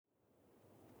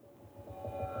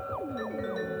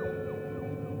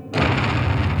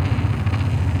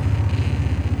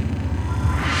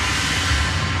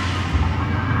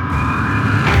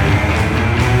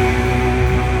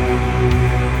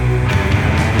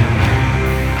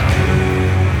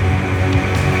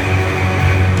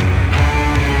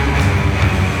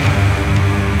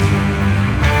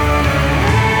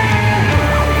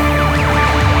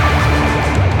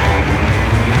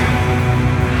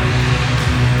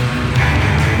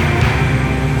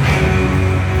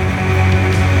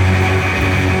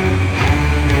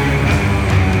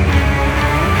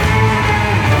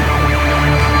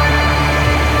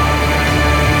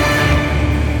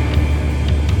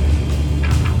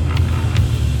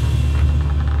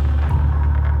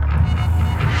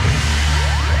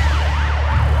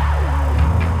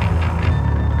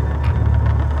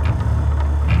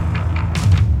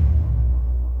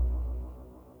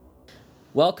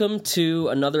Welcome to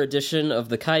another edition of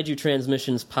the Kaiju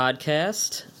Transmissions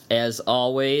podcast. As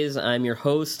always, I'm your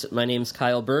host. My name's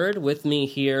Kyle Byrd. With me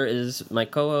here is my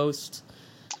co-host,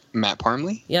 Matt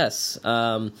Parmley. Yes,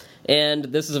 and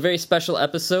this is a very special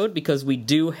episode because we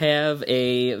do have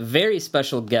a very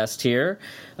special guest here.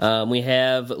 We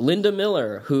have Linda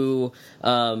Miller, who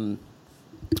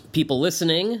people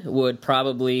listening would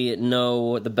probably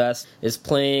know the best, is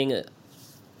playing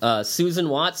Susan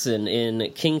Watson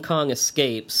in King Kong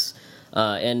Escapes,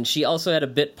 and she also had a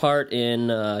bit part in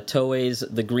Toei's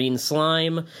The Green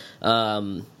Slime,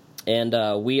 and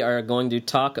we are going to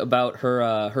talk about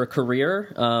her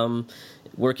career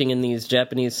working in these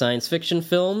Japanese science fiction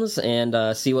films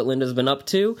and see what Linda's been up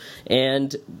to.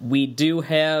 And we do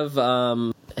have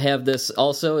this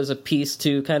also as a piece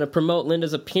to kind of promote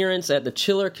Linda's appearance at the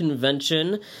Chiller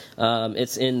Convention.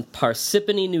 It's in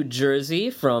Parsippany, New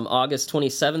Jersey, from August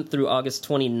 27th through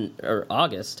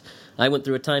August. I went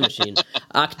through a time machine.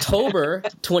 October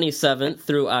 27th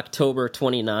through October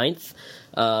 29th.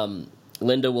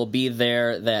 Linda will be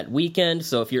there that weekend,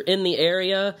 so if you're in the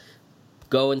area,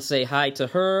 go and say hi to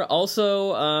her.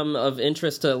 Also, of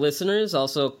interest to listeners,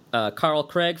 also Carl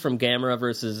Craig from Gamera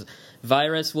vs.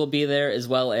 Virus will be there, as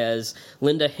well as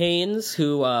Linda Haynes,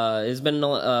 who has been in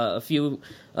a few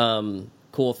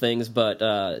cool things,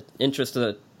 but interest to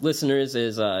the listeners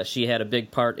is she had a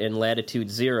big part in Latitude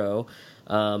Zero.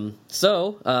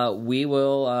 So we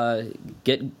will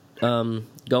get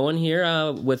going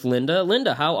here with Linda.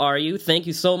 Linda, how are you? Thank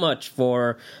you so much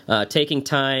for taking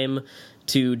time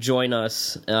to join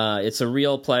us. It's a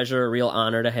real pleasure, a real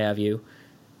honor to have you.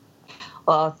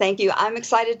 Well, thank you. I'm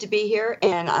excited to be here,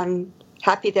 and I'm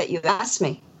happy that you asked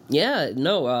me. Yeah,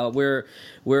 no, we're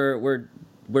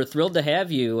thrilled to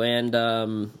have you,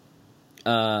 and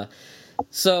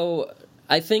so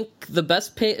I think the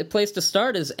best place to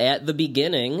start is at the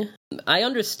beginning. I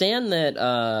understand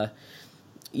that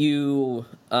you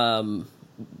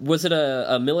was it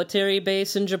a military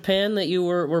base in Japan that you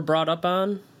were brought up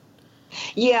on?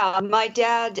 Yeah, my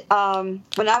dad,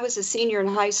 when I was a senior in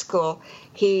high school,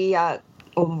 he,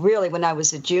 really when I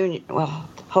was a junior, well,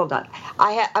 hold on.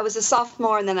 I was a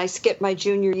sophomore, and then I skipped my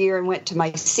junior year and went to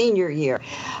my senior year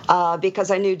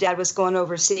because I knew Dad was going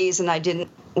overseas, and I didn't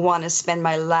want to spend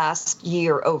my last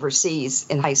year overseas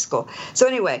in high school. So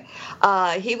anyway,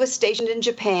 he was stationed in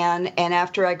Japan, and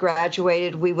after I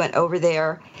graduated, we went over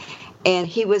there, and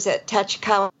he was at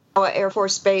Tachikawa Air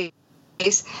Force Base,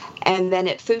 and then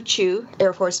at Fuchu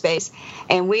Air Force Base,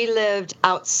 and we lived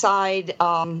outside,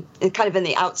 kind of in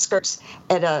the outskirts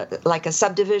at a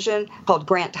subdivision called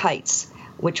Grant Heights,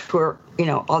 which were,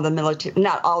 all the military,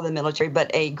 not all the military,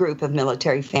 but a group of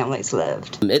military families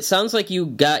lived. It sounds like you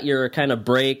got your kind of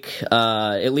break,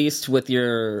 at least with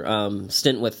your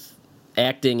stint with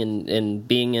acting and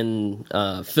being in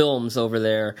films over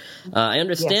there. I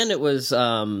understand Yes. It was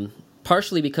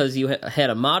partially because you had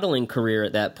a modeling career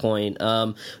at that point.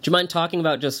 Would you mind talking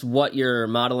about just what your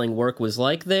modeling work was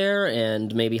like there,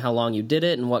 and maybe how long you did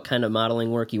it, and what kind of modeling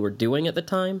work you were doing at the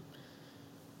time?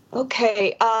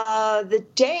 Okay. The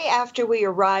day after we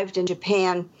arrived in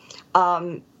Japan,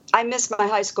 I missed my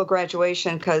high school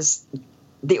graduation because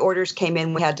the orders came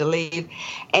in, we had to leave.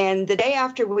 And the day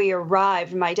after we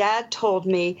arrived, my dad told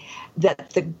me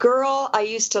that the girl I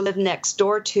used to live next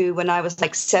door to when I was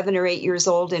like 7 or 8 years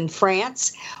old in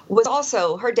France was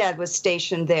also, her dad was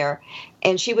stationed there,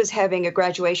 and she was having a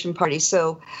graduation party.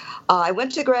 So I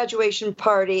went to the graduation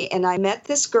party, and I met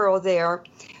this girl there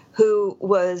who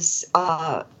was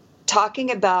talking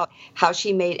about how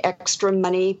she made extra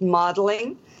money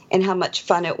modeling and how much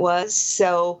fun it was.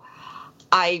 So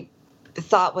I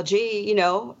thought, well, gee,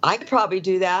 I could probably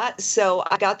do that. So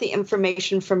I got the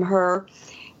information from her,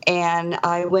 and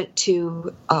I went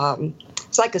to,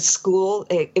 it's like a school.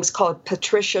 It was called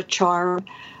Patricia Charm,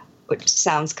 which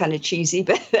sounds kind of cheesy,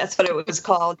 but that's what it was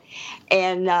called.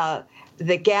 And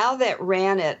the gal that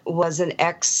ran it was an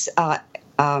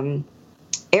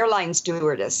airline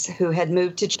stewardess who had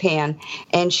moved to Japan,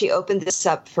 and she opened this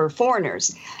up for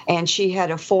foreigners, and she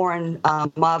had a foreign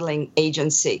modeling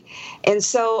agency. And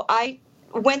so I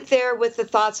went there with the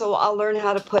thoughts, oh, I'll learn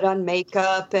how to put on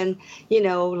makeup and,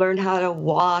 learn how to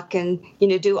walk and,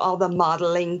 do all the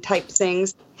modeling type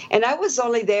things. And I was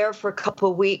only there for a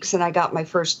couple of weeks, and I got my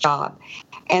first job.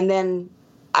 And then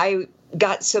I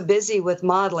got so busy with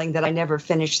modeling that I never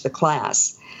finished the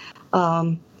class.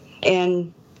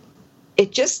 And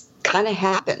it just kind of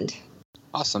happened.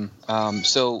 Awesome.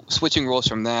 So switching roles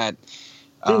from that,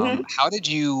 how did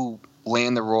you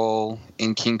land the role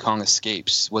in King Kong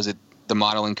Escapes? Was it the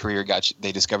modeling career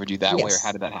they discovered you that way, or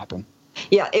how did that happen?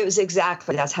 Yeah, it was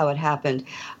exactly, that's how it happened.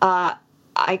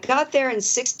 I got there in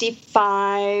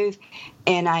 65,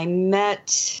 and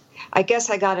I guess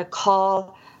I got a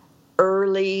call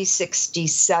early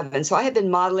 67. So I had been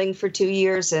modeling for 2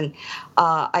 years, and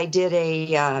I did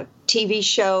a TV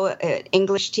show, an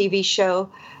English TV show,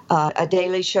 a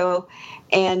daily show,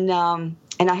 and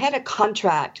I had a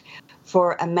contract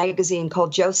for a magazine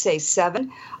called Josei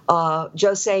 7.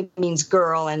 Josei means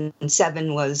girl, and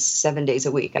 7 was 7 days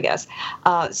a week, I guess.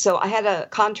 So I had a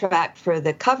contract for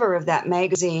the cover of that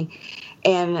magazine,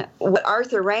 and what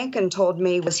Arthur Rankin told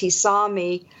me was he saw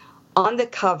me on the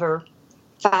cover,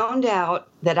 found out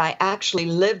that I actually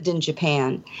lived in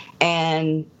Japan,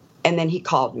 and then he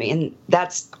called me, and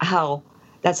that's how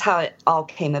it all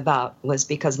came about, was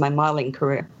because of my modeling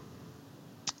career.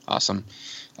 Awesome.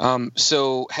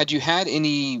 So had you had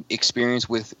any experience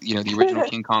with, the original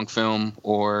King Kong film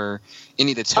or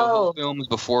any of the Toho films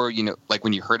before, like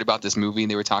when you heard about this movie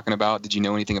they were talking about? Did you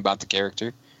know anything about the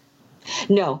character?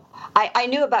 No. I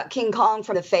knew about King Kong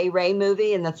from the Fay Wray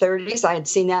movie in the 30s. I had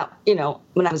seen that,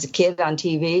 when I was a kid on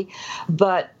TV.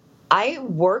 But I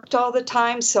worked all the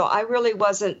time, so I really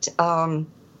wasn't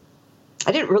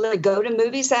I didn't really go to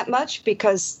movies that much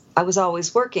because I was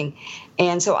always working.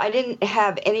 And so I didn't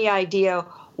have any idea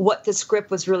what the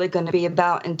script was really going to be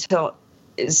about until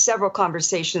several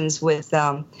conversations with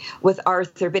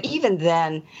Arthur. But even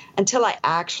then, until I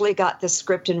actually got the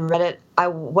script and read it, I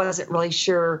wasn't really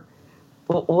sure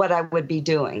what I would be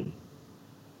doing.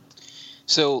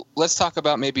 So let's talk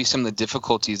about maybe some of the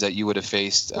difficulties that you would have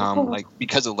faced, like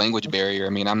because of language barrier. I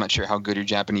mean, I'm not sure how good your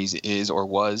Japanese is or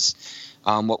was.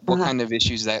 What kind of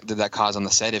issues did that cause on the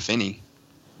set, if any?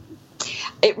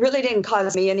 It really didn't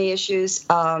cause me any issues.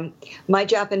 My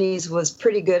Japanese was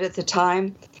pretty good at the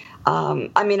time.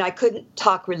 I mean, I couldn't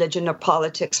talk religion or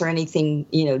politics or anything,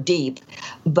 deep,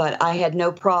 but I had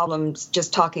no problems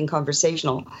just talking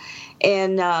conversational.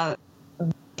 And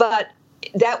but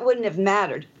that wouldn't have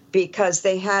mattered because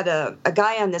they had a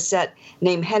guy on the set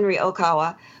named Henry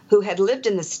Okawa who had lived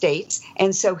in the States,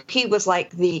 and so he was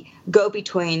like the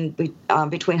go-between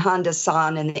between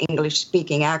Honda-san and the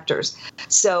English-speaking actors.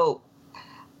 So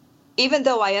even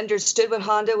though I understood what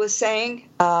Honda was saying,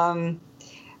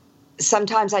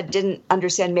 sometimes I didn't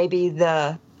understand maybe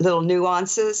the little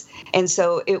nuances, and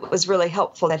so it was really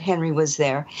helpful that Henry was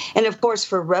there. And of course,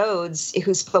 for Rhodes,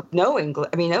 who spoke no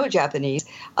Japanese,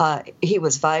 he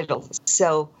was vital.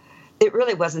 So it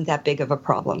really wasn't that big of a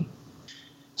problem.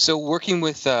 So working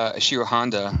with Ishiro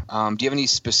Honda, do you have any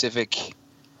specific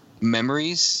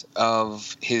memories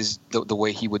of the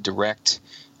way he would direct?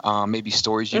 Maybe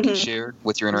stories you can share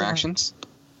with your interactions?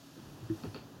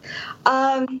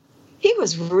 He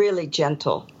was really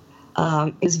gentle.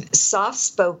 He was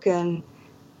soft-spoken.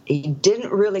 He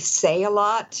didn't really say a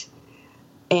lot,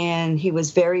 and he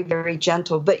was very, very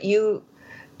gentle. But you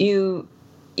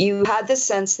had the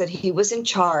sense that he was in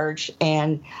charge,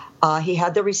 and he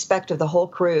had the respect of the whole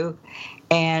crew,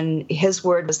 and his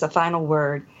word was the final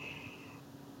word.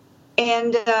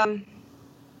 And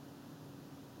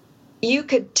you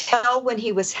could tell when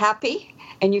he was happy,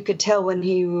 and you could tell when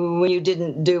you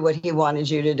didn't do what he wanted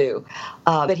you to do.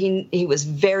 But he was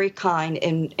very kind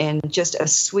and just a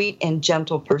sweet and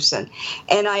gentle person.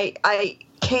 And I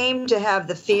came to have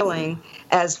the feeling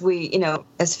as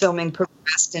as filming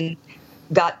progressed and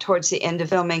got towards the end of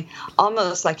filming,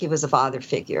 almost like he was a father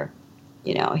figure.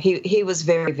 He was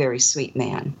very, very sweet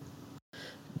man.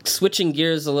 Switching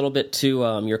gears a little bit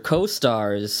to your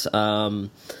co-stars,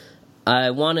 I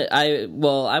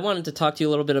wanted to talk to you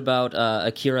a little bit about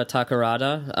Akira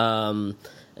Takarada,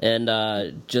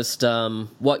 and just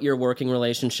what your working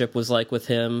relationship was like with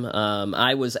him.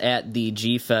 I was at the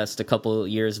G-Fest a couple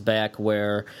years back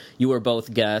where you were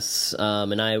both guests,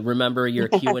 and I remember your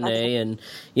Q&A, and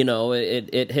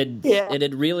it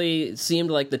had really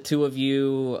seemed like the two of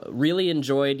you really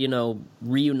enjoyed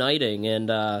reuniting,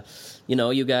 and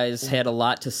you guys had a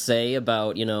lot to say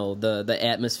about the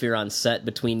atmosphere on set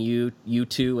between you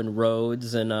two and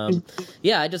Rhodes, and I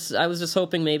was just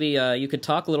hoping maybe you could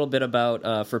talk a little bit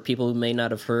about for people who may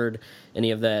not have heard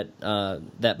any of that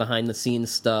behind the scenes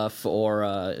stuff or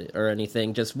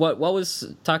anything. Just what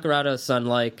was Takarada-san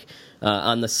like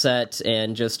on the set,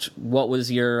 and just what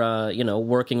was your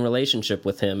working relationship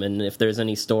with him, and if there's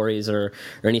any stories or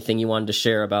anything you wanted to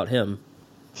share about him.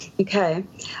 Okay.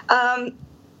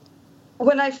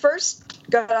 When I first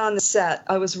got on the set,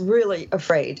 I was really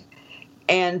afraid.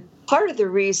 And part of the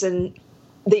reason,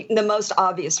 the most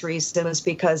obvious reason, was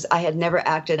because I had never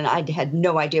acted and I had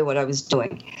no idea what I was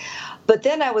doing. But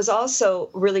then I was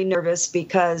also really nervous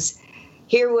because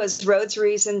here was Rhodes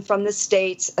Reason from the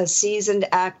States, a seasoned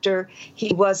actor.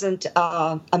 He wasn't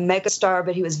a megastar,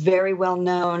 but he was very well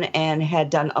known and had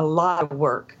done a lot of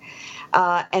work.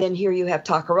 And then here you have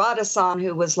Takarada-san,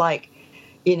 who was like,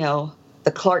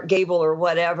 the Clark Gable or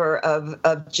whatever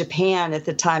of Japan at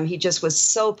the time. He just was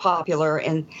so popular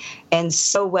and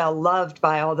so well loved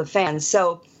by all the fans.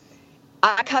 So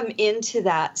I come into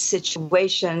that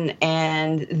situation,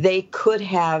 and they could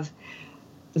have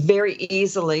very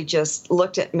easily just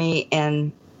looked at me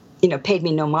and, paid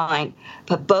me no mind.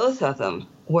 But both of them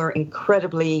were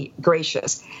incredibly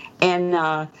gracious. And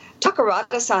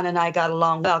Takarada-san and I got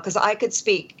along well because I could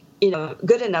speak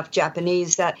good enough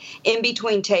Japanese that in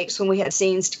between takes, when we had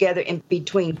scenes together in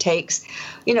between takes,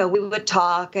 we would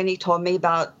talk, and he told me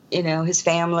about, his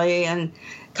family and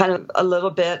kind of a little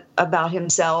bit about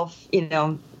himself,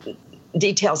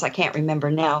 details I can't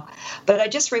remember now. But I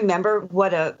just remember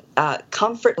what a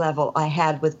comfort level I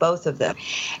had with both of them.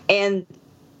 And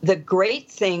the great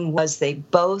thing was they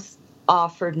both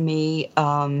offered me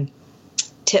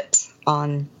tips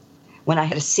on when I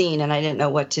had a scene and I didn't know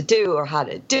what to do or how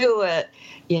to do it.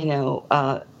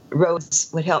 Rhodes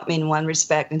would help me in one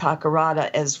respect, and Takarada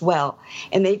as well.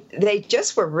 And they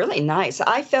just were really nice.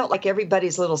 I felt like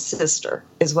everybody's little sister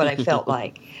is what I felt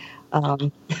like.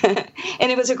 And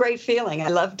it was a great feeling. I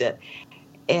loved it.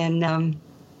 And,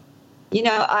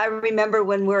 I remember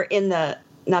when we're in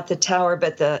not the tower,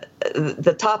 but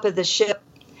the top of the ship,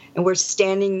 and we're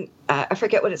standing, I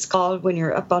forget what it's called when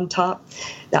you're up on top,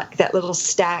 that little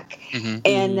stack. Mm-hmm.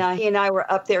 And he and I were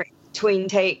up there between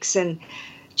takes and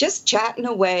just chatting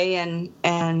away, and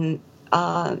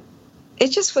it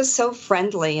just was so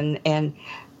friendly and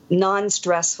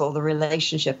non-stressful, the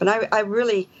relationship. And I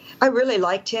really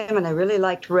liked him, and I really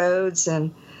liked Rhodes,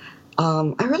 and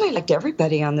I really liked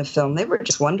everybody on the film. They were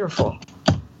just wonderful.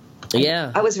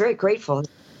 Yeah. I was very grateful.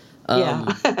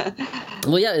 Yeah.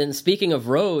 Well, yeah, and speaking of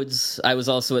Rhodes, I was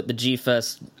also at the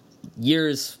G-Fest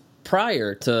years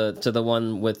prior to the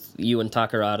one with you and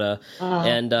Takarada,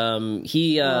 and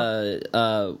he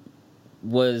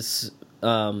was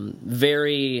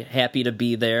very happy to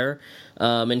be there,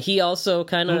 and he also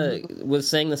kind of was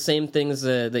saying the same things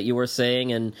that you were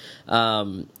saying, and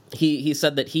he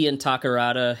said that he and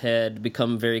Takarada had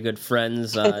become very good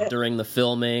friends during the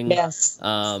filming. Yes.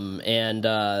 And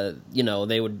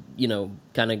they would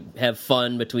kind of have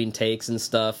fun between takes and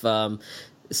stuff.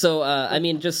 So, I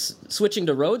mean, just switching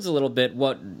to Rhodes a little bit,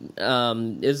 what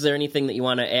is there anything that you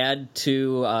want to add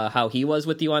to how he was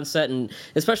with you on set, and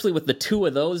especially with the two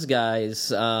of those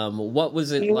guys? What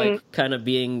was it like, kind of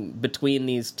being between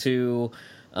these two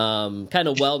kind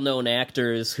of well-known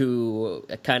actors who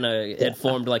kind of had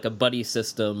formed like a buddy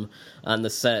system on the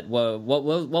set? What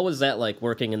was that like,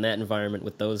 working in that environment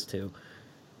with those two?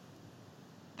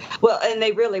 Well, and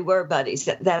they really were buddies.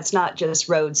 That's not just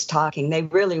Rhodes talking. They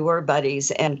really were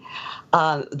buddies. And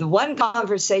the one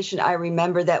conversation I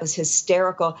remember that was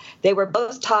hysterical, they were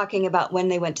both talking about when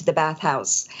they went to the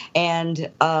bathhouse.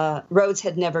 And Rhodes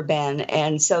had never been.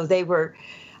 And so they were,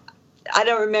 I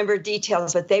don't remember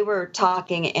details, but they were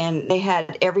talking, and they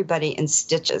had everybody in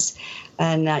stitches.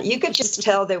 And you could just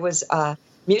tell there was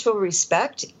mutual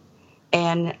respect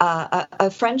and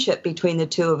a friendship between the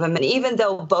two of them. And even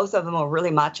though both of them were really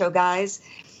macho guys,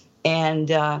 and,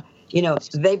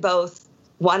 they both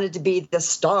wanted to be the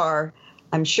star,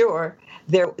 I'm sure,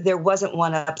 there wasn't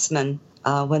one-upsman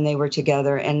when they were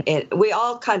together. And we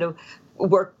all kind of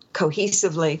worked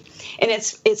cohesively. And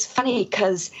it's funny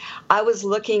because I was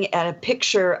looking at a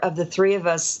picture of the three of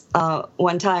us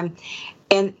one time,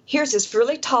 and here's this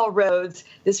really tall Rhodes,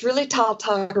 this really tall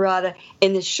Takarada,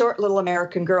 and this short little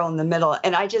American girl in the middle.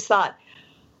 And I just thought,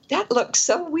 that looks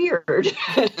so weird,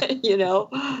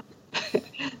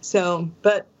 So,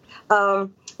 but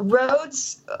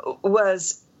Rhodes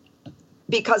was,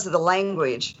 because of the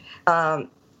language,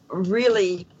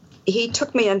 really, he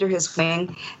took me under his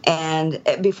wing, and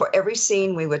before every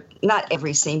scene not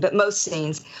every scene, but most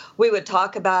scenes, we would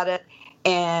talk about it,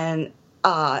 and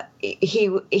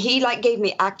he like gave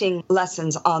me acting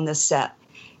lessons on the set.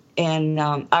 And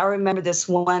I remember this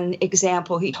one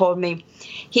example. He told me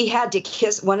he had to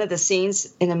kiss, one of the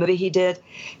scenes in a movie he did,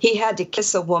 he had to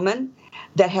kiss a woman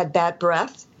that had bad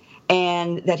breath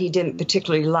and that he didn't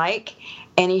particularly like,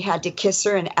 and he had to kiss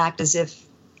her and act as if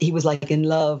he was like in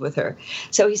love with her.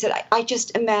 So he said, I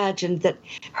just imagined that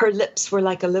her lips were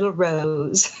like a little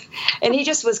rose. And he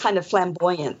just was kind of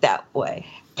flamboyant that way.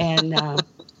 And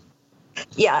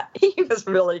yeah, he was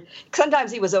really,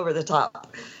 sometimes he was over the top.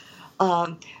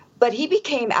 But he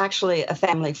became actually a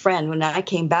family friend when I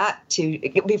came back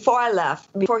before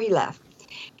he left,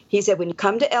 he said, when you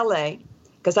come to LA,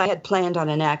 because I had planned on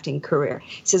an acting career.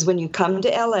 He says, when you come to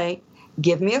LA,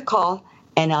 give me a call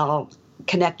and I'll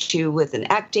connect you with an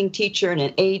acting teacher and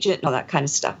an agent and all that kind of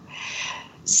stuff.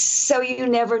 So you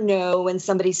never know when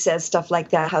somebody says stuff like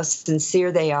that, how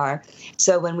sincere they are.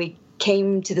 So when we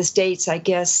came to the States, I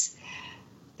guess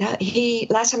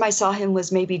last time I saw him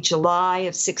was maybe July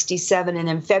of 67, and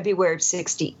in February of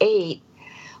 68,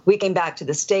 we came back to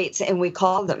the States and we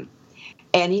called him.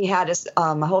 And he had us,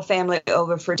 my whole family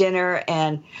over for dinner,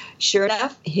 and sure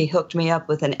enough, he hooked me up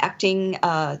with an acting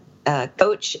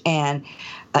coach and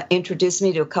introduced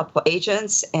me to a couple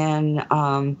agents,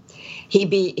 and he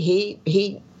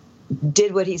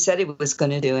did what he said he was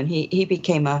going to do, and he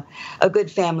became a good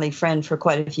family friend for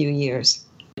quite a few years.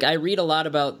 I read a lot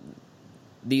about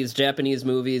these Japanese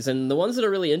movies, and the ones that are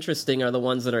really interesting are the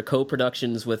ones that are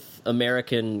co-productions with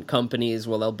American companies,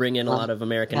 where they'll bring in a lot of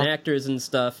American actors and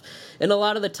stuff. And a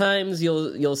lot of the times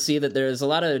you'll see that there's a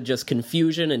lot of just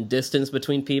confusion and distance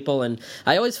between people. And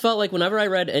I always felt like whenever I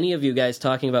read any of you guys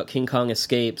talking about King Kong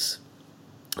Escapes,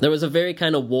 there was a very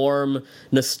kind of warm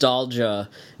nostalgia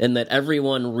in that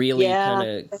everyone really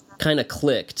kind of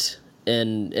clicked.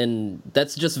 And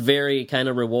that's just very kind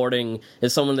of rewarding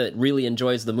as someone that really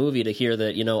enjoys the movie to hear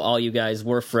that, all you guys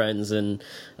were friends, and,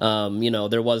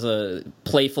 there was a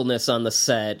playfulness on the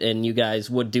set, and you guys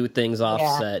would do things off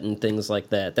set and things like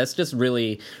that. That's just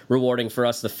really rewarding for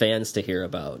us, the fans, to hear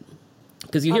about.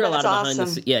 Because you hear a lot of behind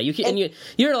the you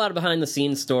hear a lot of behind the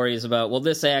scenes stories about, well,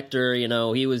 this actor,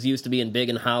 he was used to being big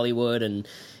in Hollywood, and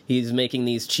he's making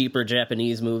these cheaper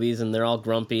Japanese movies, and they're all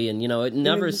grumpy. And it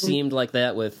never seemed like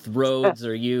that with Rhodes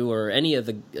or you or any of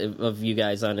you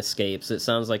guys on Escapes. It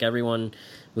sounds like everyone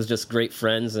was just great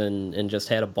friends and just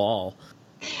had a ball.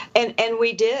 And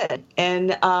we did.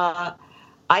 And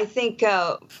I think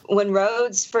when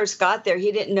Rhodes first got there,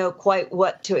 he didn't know quite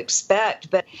what to expect,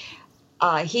 but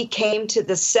he came to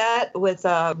the set with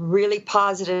a really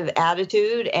positive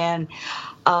attitude, and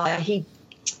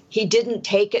he didn't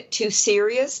take it too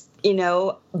serious,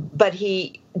 but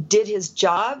he did his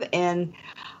job, and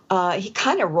he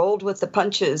kind of rolled with the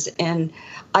punches. And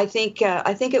I think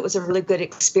it was a really good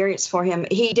experience for him.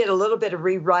 He did a little bit of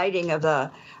rewriting of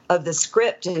the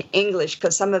script in English,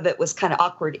 because some of it was kind of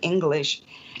awkward English.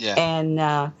 Yeah. And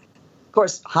of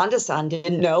course, Honda-san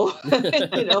didn't know,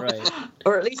 right.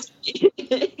 Or at least.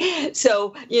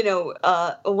 So,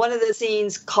 one of the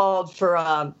scenes called for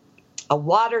a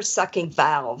water-sucking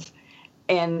valve.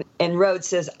 And Rhodes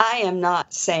says, I am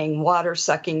not saying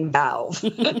water-sucking valve.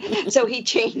 So he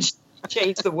changed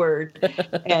the word,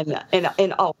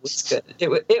 and all was good.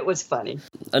 It was funny.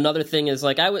 Another thing is,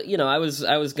 like, I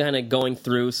was kind of going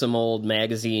through some old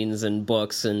magazines and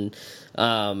books, and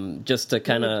just to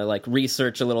kind of like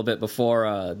research a little bit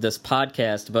before this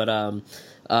podcast. But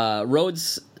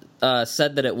Rhodes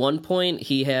said that at one point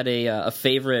he had a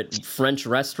favorite French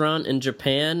restaurant in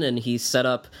Japan, and he set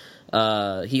up.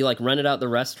 He rented out the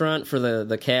restaurant for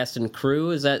the cast and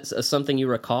crew. Is that something you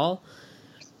recall?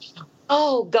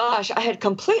 Oh gosh, I had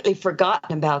completely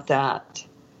forgotten about that.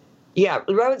 Yeah,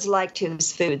 Rhodes liked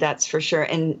his food, that's for sure.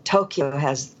 And Tokyo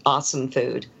has awesome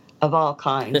food of all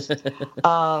kinds.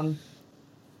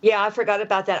 Yeah, I forgot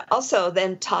about that. Also,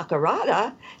 then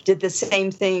Takarada did the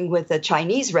same thing with a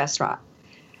Chinese restaurant,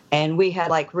 and we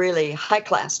had really high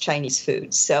class Chinese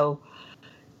food. So.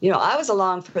 I was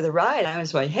along for the ride. I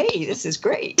was like, hey, this is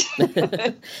great.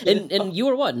 And you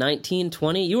were what, 19,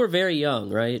 20? You were very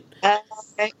young, right?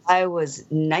 I was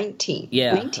 19.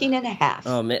 Yeah. 19 and a half.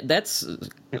 Oh, man, that's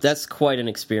quite an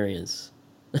experience.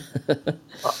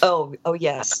 oh,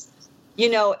 yes.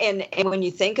 And when you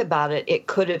think about it, it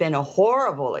could have been a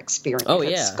horrible experience. Oh, yeah.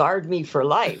 It scarred me for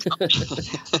life.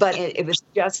 But it was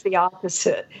just the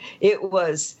opposite. It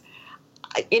was,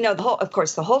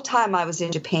 the whole time I was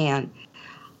in Japan,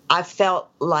 I felt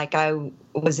like I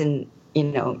was in,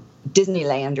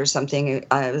 Disneyland or something,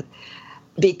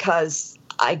 because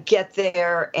I get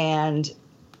there and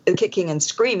kicking and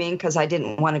screaming because I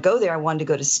didn't want to go there. I wanted to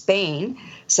go to Spain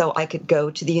so I could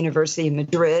go to the University of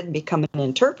Madrid and become an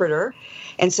interpreter.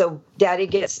 And so Daddy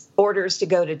gets orders to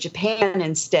go to Japan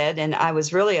instead, and I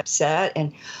was really upset.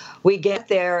 And we get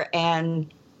there,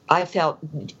 and I felt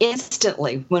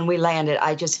instantly when we landed,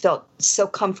 I just felt so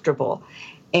comfortable.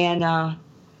 And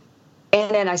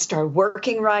then I started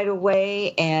working right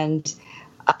away, and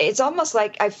it's almost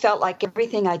like I felt like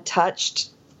everything I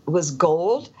touched was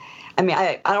gold. I mean,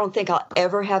 I don't think I'll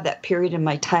ever have that period in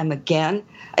my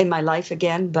life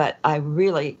again, but I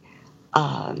really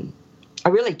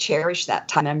cherish that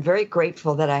time. I'm very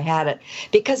grateful that I had it,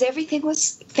 because everything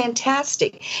was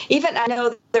fantastic. Even I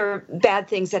know there are bad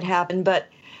things that happened, but,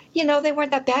 they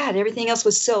weren't that bad. Everything else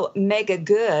was so mega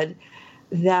good.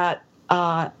 that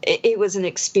it was an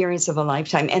experience of a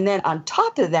lifetime. And then on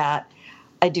top of that,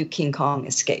 I do King Kong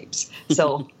Escapes.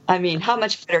 So, I mean, how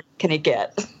much better can it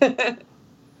get?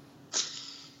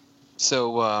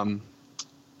 So,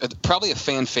 probably a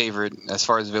fan favorite as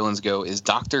far as villains go is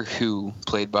Doctor Who,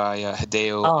 played by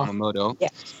Hideo Yamamoto. Yeah.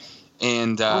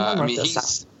 And I mean,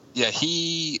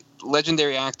 he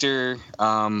legendary actor.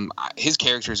 His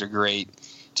characters are great.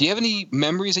 Do you have any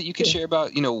memories that you could share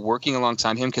about, working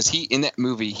alongside him? Because in that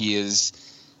movie, he is,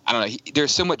 I don't know,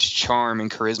 there's so much charm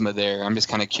and charisma there. I'm just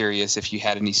kind of curious if you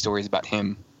had any stories about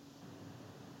him.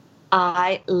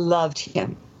 I loved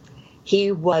him.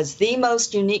 He was the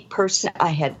most unique person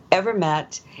I had ever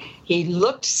met. He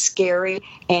looked scary,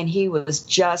 and he was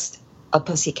just a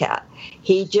pussycat.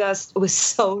 He just was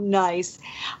so nice,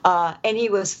 and he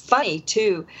was funny,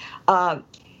 too.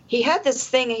 He had this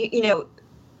thing,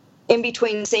 in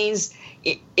between scenes,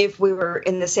 if we were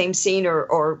in the same scene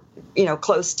or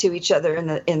close to each other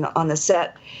on the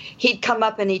set, he'd come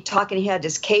up and he'd talk, and he had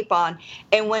his cape on,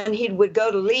 and when he would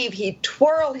go to leave, he'd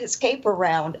twirl his cape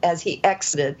around as he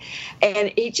exited,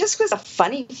 and he just was a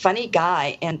funny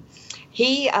guy. And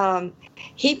he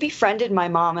befriended my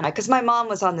mom and I, because my mom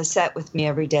was on the set with me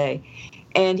every day,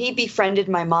 and he befriended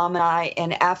my mom and I,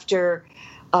 and after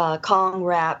Kong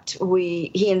wrapped,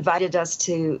 he invited us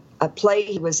to a play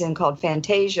he was in called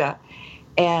Fantasia,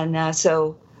 and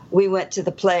so we went to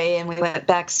the play and we went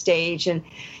backstage, and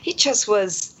he just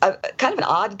was kind of an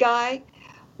odd guy,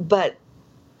 but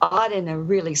odd in a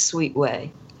really sweet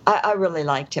way. I really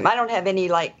liked him. I don't have any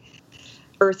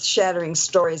earth-shattering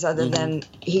stories other than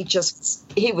he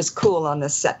was cool on the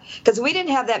set, because we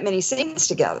didn't have that many scenes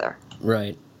together.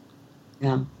 Right.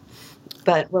 Yeah.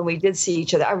 But when we did see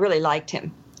each other, I really liked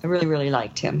him. I really, really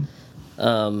liked him.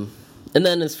 And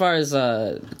then as far as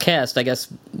cast, I guess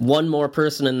one more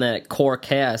person in that core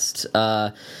cast,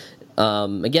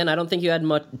 again, I don't think you had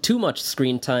too much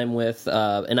screen time with,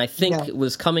 and I think it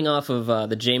was coming off of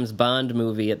the James Bond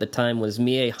movie at the time, was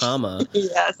Mie Hama.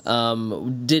 Yes.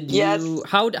 How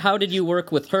did you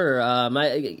work with her?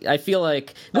 I feel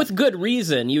like, with good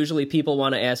reason, usually people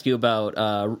want to ask you about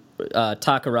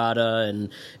Takarada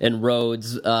and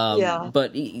Rhodes.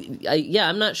 But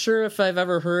I'm not sure if I've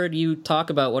ever heard you talk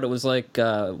about what it was like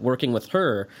working with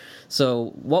her.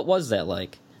 So what was that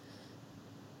like?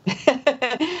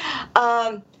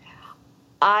 How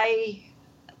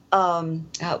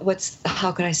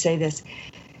can I say this?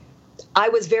 I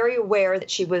was very aware that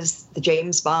she was the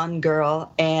James Bond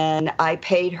girl, and I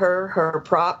paid her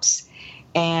props,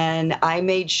 and I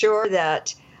made sure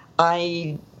that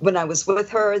when I was with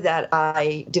her, that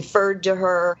I deferred to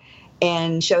her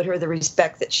and showed her the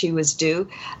respect that she was due.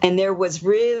 And there was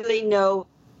really no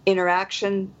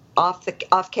interaction off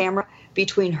camera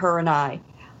between her and I.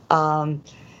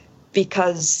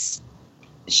 Because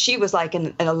she was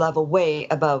in a level way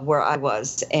above where I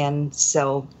was, and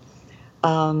so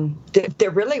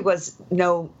there really was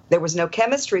no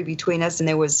chemistry between us, and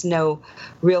there was no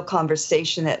real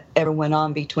conversation that ever went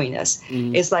on between us.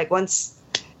 It's like once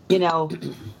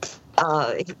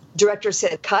director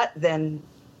said cut, then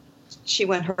she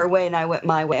went her way and I went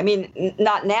my way. I mean,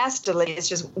 not nastily. It's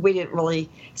just we didn't really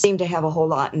seem to have a whole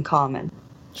lot in common.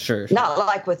 Sure. Not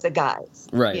like with the guys,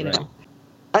 right? Right.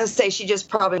 I would say she just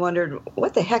probably wondered,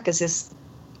 what the heck is this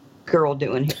girl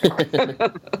doing here?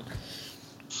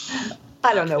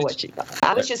 I don't know what she thought.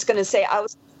 I was just going to say I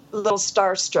was a little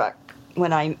starstruck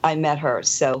when I met her,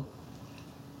 so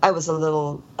I was a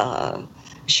little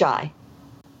shy.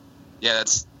 Yeah,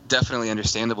 that's definitely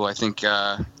understandable. I think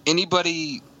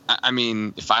anybody, I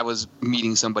mean, if I was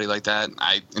meeting somebody like that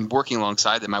and working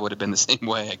alongside them, I would have been the same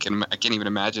way. I can't even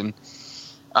imagine.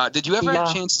 Did you ever have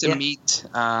a chance to meet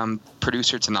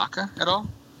producer Tanaka at all?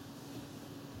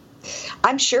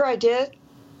 I'm sure I did,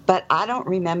 but I don't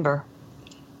remember.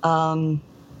 I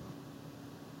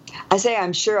say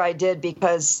I'm sure I did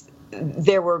because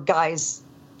there were guys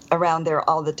around there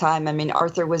all the time. I mean,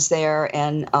 Arthur was there,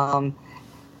 and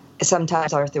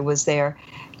sometimes Arthur was there.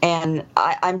 And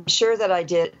I'm sure that I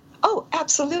did. Oh,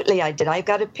 absolutely I did. I've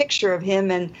got a picture of him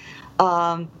and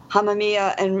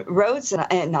Hamamiya and Rhodes,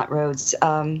 and not Rhodes,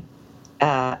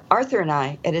 Arthur and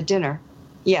I at a dinner.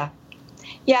 Yeah,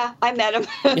 I met him.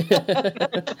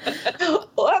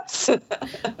 Whoops.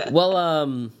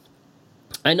 Well,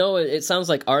 I know it sounds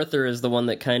like Arthur is the one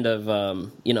that kind of,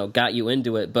 got you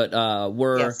into it, but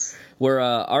were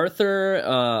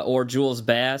Arthur or Jules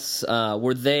Bass,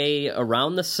 were they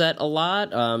around the set a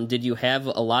lot? Did you have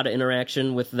a lot of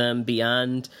interaction with them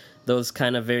beyond those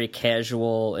kind of very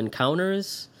casual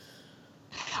encounters?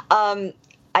 I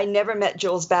never met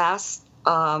Jules Bass.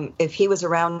 If he was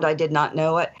around, I did not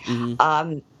know it.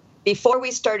 before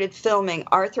we started filming,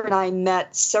 Arthur and I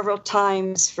met several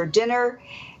times for dinner,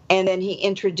 and then he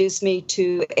introduced me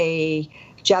to a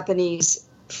Japanese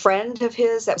friend of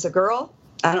his that was a girl.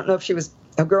 I don't know if she was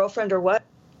a girlfriend or what.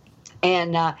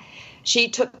 And she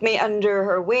took me under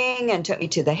her wing and took me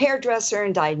to the hairdresser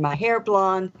and dyed my hair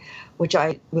blonde, which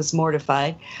I was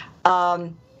mortified.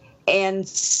 And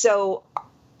so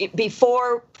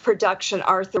before production,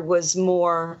 Arthur was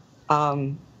more,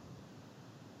 during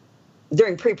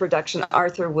pre-production,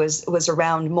 Arthur was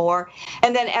around more.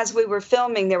 And then as we were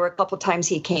filming, there were a couple times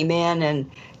he came in and,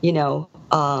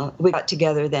 we got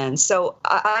together then. So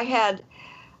I had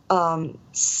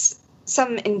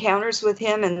some encounters with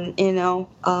him and,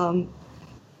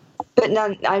 but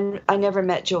none, I never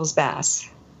met Jules Bass.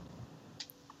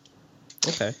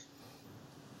 Okay.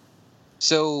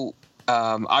 So,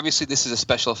 obviously, this is a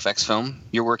special effects film.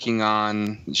 You're working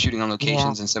on shooting on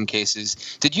locations in some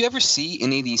cases. Did you ever see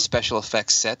any of these special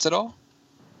effects sets at all?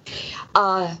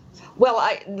 Well,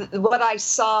 what I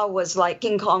saw was like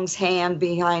King Kong's hand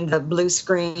behind the blue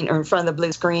screen or in front of the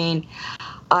blue screen.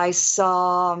 I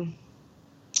saw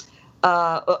when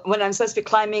I'm supposed to be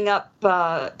climbing up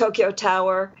Tokyo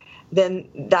Tower, then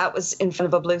that was in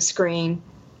front of a blue screen.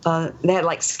 They had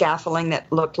like scaffolding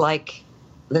that looked like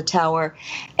the tower.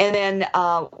 And then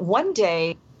one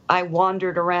day I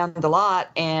wandered around the lot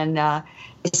and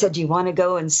they said, "Do you want to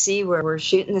go and see where we're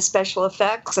shooting the special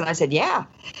effects?" And I said, "Yeah."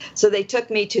 So they took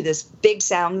me to this big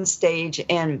sound stage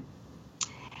and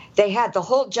they had the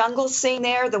whole jungle scene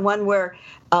there, the one where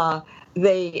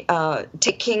they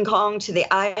take King Kong to the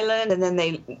island and then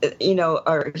they,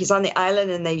 or he's on the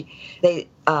island and they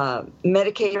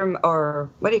medicate him, or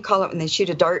what do you call it when they shoot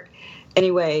a dart?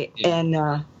 Anyway,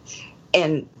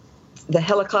 and the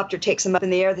helicopter takes him up in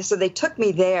the air. So they took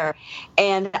me there,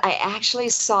 and I actually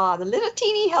saw the little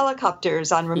teeny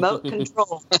helicopters on remote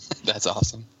control. That's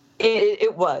awesome.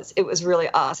 It was really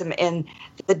awesome. And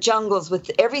the jungles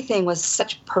with everything was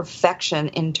such perfection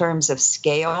in terms of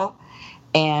scale.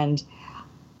 And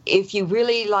if you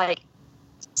really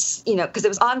because it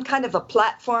was on kind of a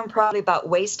platform, probably about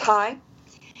waist high.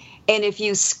 And if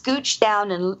you scooched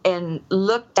down and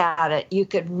looked at it, you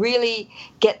could really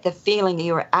get the feeling that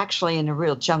you were actually in a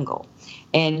real jungle.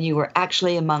 And you were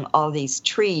actually among all these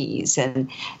trees.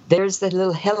 And there's the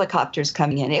little helicopters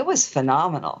coming in. It was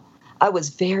phenomenal. I was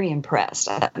very impressed.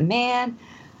 I thought, man,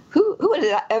 who would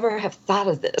ever have thought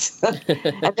of this?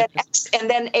 and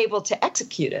then able to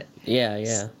execute it. Yeah.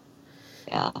 Yeah.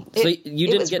 So you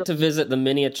didn't get to visit the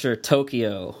miniature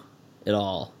Tokyo at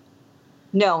all?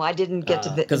 No, I didn't get to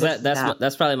visit because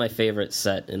that's probably my favorite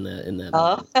set in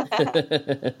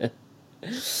that.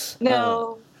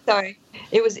 No, sorry.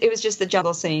 It was just the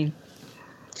jungle scene.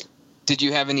 Did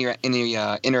you have any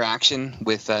interaction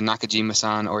with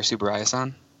Nakajima-san or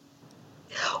Tsuburaya-san?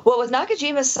 Well, with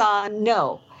Nakajima-san,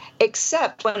 no.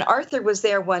 Except when Arthur was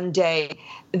there one day,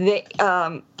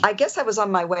 I guess I was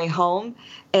on my way home,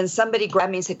 and somebody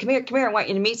grabbed me and said, come here, I want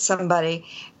you to meet somebody.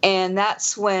 And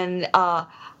that's when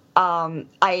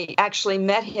I actually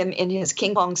met him in his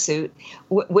King Kong suit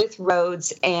with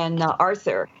Rhodes and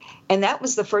Arthur. And that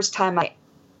was the first time I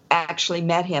actually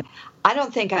met him. I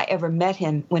don't think I ever met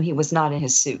him when he was not in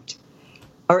his suit.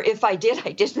 Or if I did,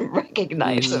 I didn't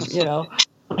recognize him,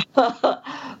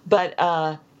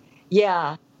 But,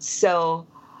 yeah. So,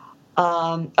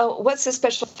 what's the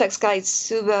special effects guy?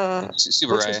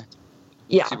 Tsuburaya.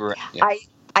 Yeah. Tsuburaya, yeah.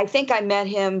 I think I met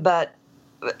him, but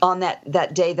on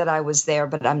that day that I was there,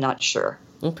 but I'm not sure.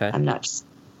 Okay. I'm not.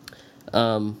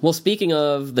 Well, speaking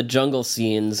of the jungle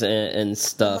scenes and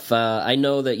stuff, I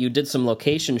know that you did some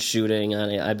location shooting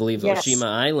on, I believe, Yes. Oshima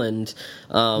Island.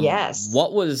 Yes.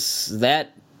 What was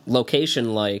that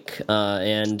location like?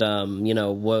 And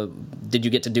did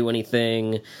you get to do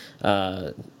anything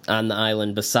on the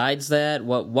island besides that?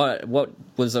 What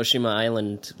was Oshima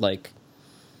Island like?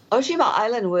 Oshima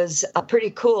Island was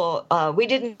pretty cool. We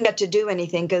didn't get to do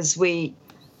anything because we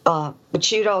would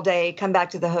shoot all day, come back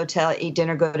to the hotel, eat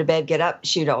dinner, go to bed, get up,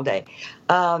 shoot all day.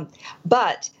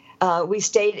 But we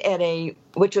stayed at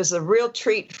which was a real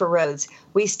treat for Rhodes.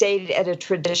 We stayed at a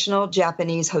traditional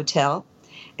Japanese hotel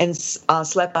and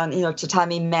slept on,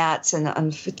 tatami mats and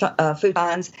on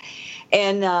futons.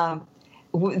 And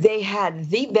they had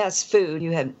the best food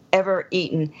you had ever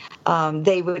eaten.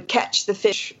 They would catch the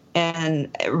fish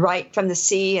and right from the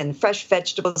sea and fresh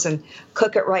vegetables and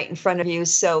cook it right in front of you.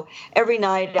 So every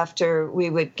night after we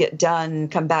would get done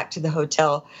and come back to the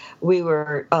hotel, we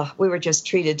were just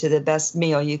treated to the best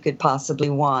meal you could possibly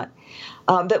want.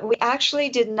 But we actually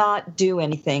did not do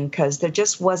anything because there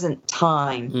just wasn't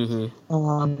time.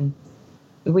 Mm-hmm.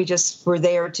 We just were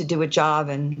there to do a job,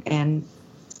 and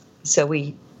so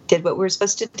we did what we were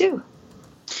supposed to do.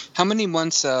 How many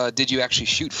months did you actually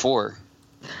shoot for?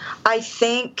 I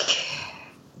think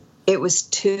it was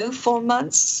 2 full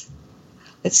months.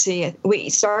 Let's see. We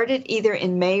started either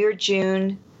in May or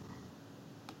June,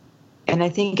 and I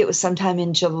think it was sometime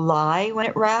in July when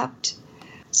it wrapped.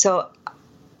 So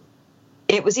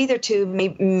it was either 2,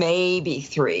 maybe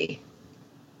 3,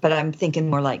 but I'm thinking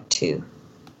more like 2.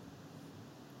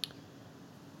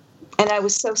 And I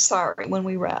was so sorry when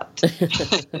we wrapped.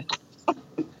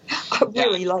 I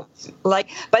really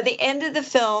liked by the end of the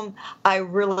film, I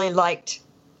really liked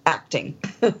acting.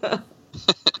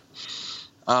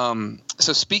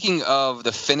 So speaking of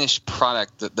the finished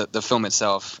product, the film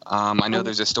itself, I know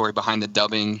there's a story behind the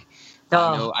dubbing.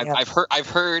 I've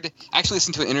heard. I actually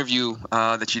listened to an interview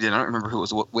that you did. I don't remember who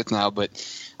it was with now, but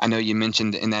I know you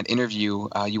mentioned in that interview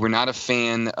you were not a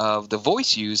fan of the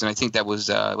voice used, and I think that was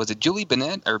it Julie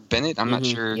Bennett or Bennett? I'm not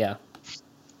sure. Yeah.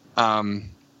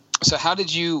 So how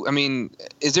did you? I mean,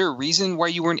 is there a reason why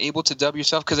you weren't able to dub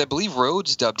yourself? Because I believe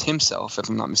Rhodes dubbed himself, if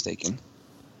I'm not mistaken.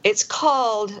 It's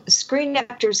called Screen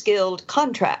Actors Guild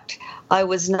contract. I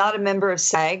was not a member of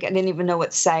SAG. I didn't even know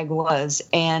what SAG was.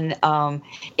 And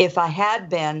if I had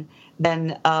been,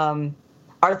 then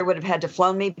Arthur would have had to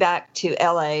flown me back to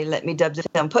L.A., let me dub the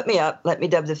film, put me up, let me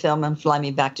dub the film, and fly me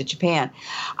back to Japan.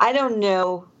 I don't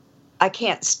know. I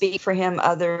can't speak for him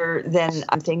other than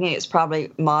I'm thinking it's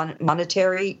probably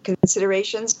monetary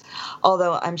considerations,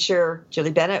 although I'm sure Julie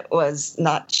Bennett was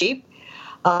not cheap.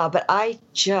 But I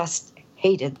just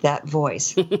hated that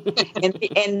voice.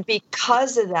 and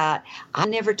because of that, I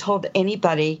never told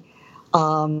anybody,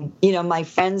 my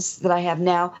friends that I have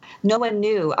now, no one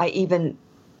knew I even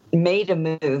made a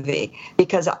movie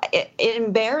because it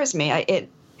embarrassed me.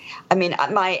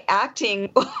 My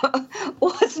acting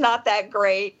was not that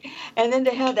great. And then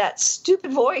to have that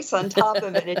stupid voice on top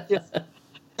of it,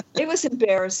 it was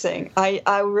embarrassing.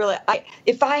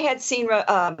 If I had seen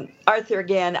Arthur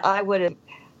again, I would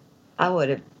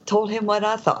have told him what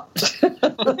I thought.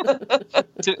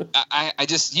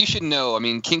 You should know. I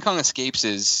mean, King Kong Escapes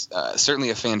is certainly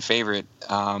a fan favorite.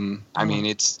 I mean,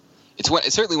 it's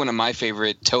certainly one of my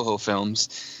favorite Toho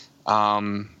films.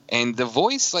 And the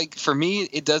voice, like for me,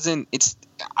 it doesn't. It's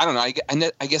I don't know.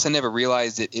 I guess I never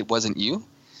realized it wasn't you.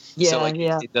 Yeah, so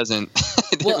it doesn't.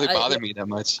 It didn't really bother me that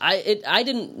much. I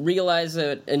didn't realize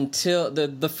it until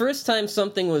the first time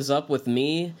something was up with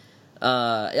me.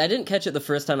 I didn't catch it the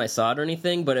first time I saw it or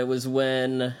anything, but it was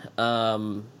when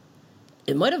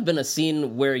it might have been a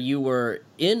scene where you were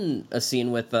in a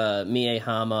scene with Mie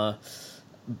Hama,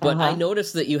 but I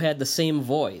noticed that you had the same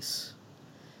voice.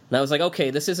 And I was like,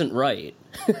 okay, this isn't right.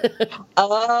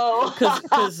 Oh,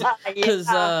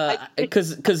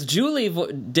 because Julie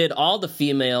did all the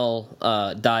female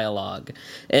dialogue,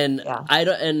 and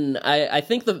I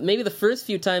think maybe the first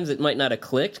few times it might not have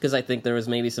clicked because I think there was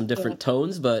maybe some different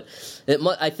tones, but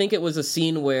I think it was a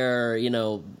scene where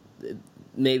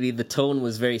maybe the tone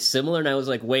was very similar, and I was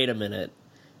like, wait a minute.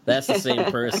 That's the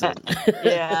same person.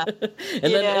 Yeah.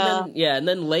 and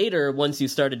then later, once you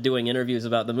started doing interviews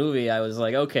about the movie, I was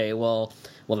like, okay, well,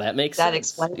 that makes sense. That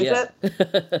explains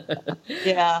it.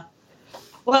 Yeah.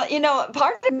 Well,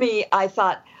 part of me, I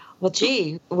thought, well,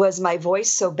 gee, was my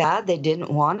voice so bad they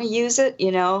didn't want to use it,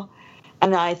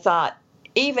 And I thought,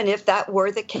 even if that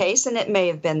were the case, and it may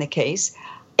have been the case,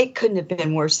 it couldn't have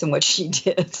been worse than what she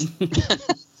did.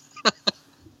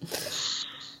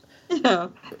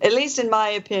 At least in my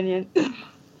opinion.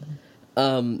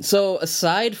 So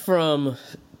aside from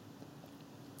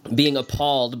being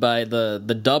appalled by the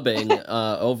dubbing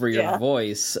over your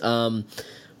voice,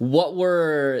 what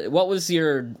was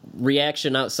your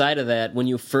reaction outside of that when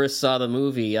you first saw the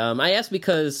movie? I asked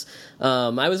because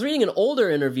I was reading an older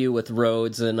interview with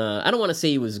Rhodes, and I don't want to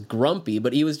say he was grumpy,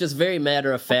 but he was just very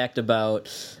matter of fact about,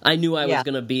 I knew I was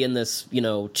going to be in this,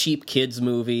 cheap kids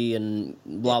movie and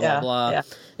blah, blah, blah. Yeah.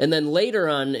 And then later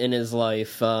on in his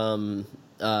life,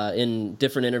 in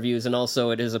different interviews and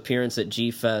also at his appearance at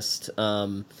G-Fest,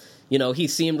 he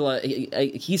seemed like,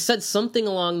 he said something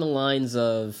along the lines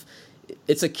of,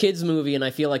 it's a kid's movie, and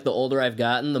I feel like the older I've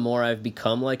gotten, the more I've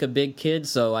become like a big kid,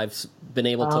 so I've been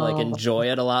able to enjoy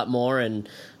it a lot more, and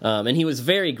he was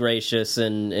very gracious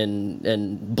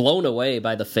and blown away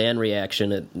by the fan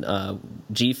reaction at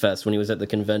G-Fest when he was at the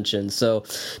convention. So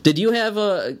did you have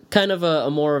a kind of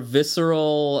a more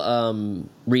visceral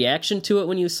reaction to it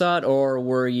when you saw it, or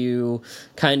were you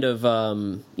kind of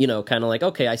like,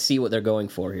 okay, I see what they're going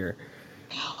for here?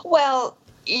 Well,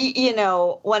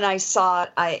 when I saw it,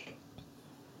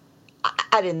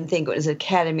 I didn't think it was an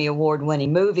Academy Award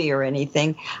winning movie or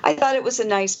anything. I thought it was a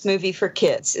nice movie for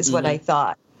kids, is what I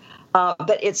thought.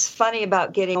 But it's funny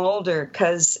about getting older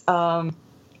because,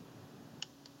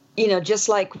 just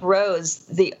like Rose,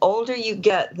 the older you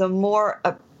get, the more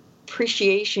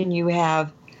appreciation you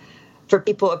have for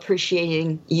people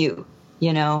appreciating you,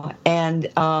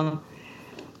 And I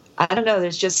don't know,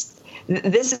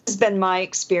 this has been my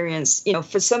experience.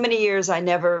 For so many years, I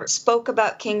never spoke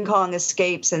about King Kong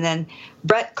Escapes, and then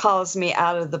Brett calls me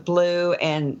out of the blue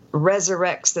and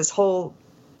resurrects this whole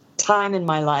time in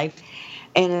my life.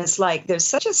 And it's like there's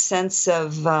such a sense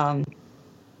of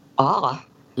awe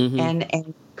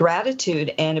and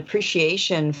gratitude and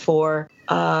appreciation for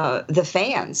the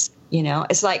fans.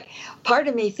 It's like part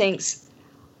of me thinks,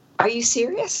 are you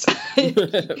serious?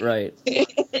 Right.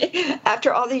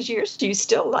 After all these years, do you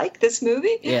still like this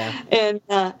movie? Yeah. And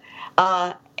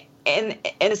in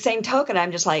the same token,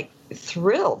 I'm just like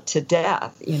thrilled to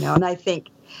death, And I think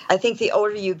the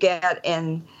older you get,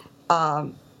 and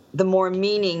the more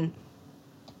meaning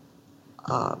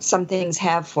some things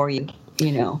have for you,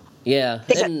 Yeah,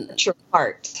 and your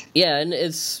heart. Yeah, and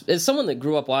as someone that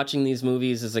grew up watching these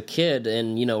movies as a kid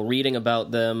and, reading about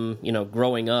them,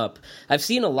 growing up, I've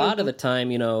seen a lot of the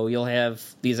time, you'll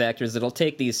have these actors that'll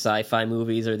take these sci-fi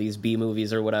movies or these B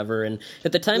movies or whatever, and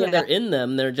at the time that they're in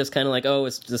them, they're just kind of like, oh,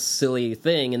 it's just a silly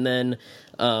thing, and then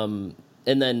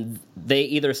they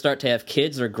either start to have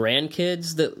kids or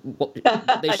grandkids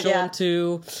that they show them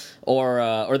to,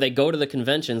 or they go to the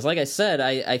conventions. Like I said,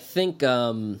 I think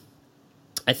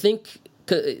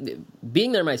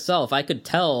being there myself, I could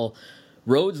tell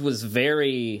Rhodes was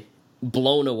very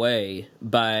blown away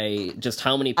by just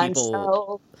how many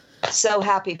people. I'm so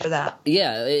happy for that.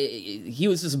 Yeah, he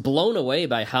was just blown away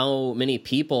by how many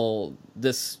people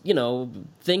this,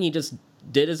 thing he just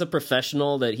did as a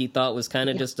professional that he thought was kind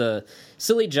of just a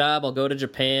silly job. I'll go to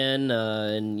Japan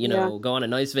and go on a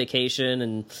nice vacation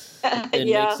and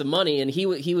make some money. And he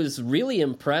was really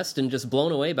impressed and just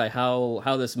blown away by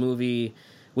how this movie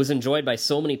was enjoyed by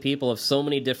so many people of so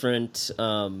many different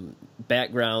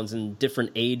backgrounds and different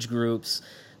age groups.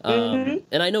 And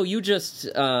I know you just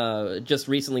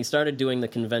recently started doing the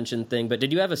convention thing, but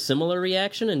did you have a similar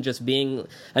reaction? And just being,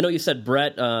 I know you said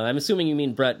Brett. I'm assuming you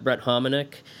mean Brett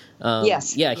Hominick.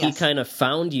 Yes. Yeah, he kind of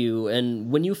found you,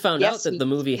 and when you found out that the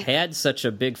movie had such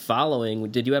a big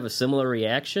following, did you have a similar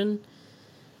reaction?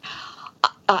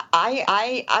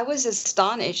 I was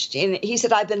astonished, and he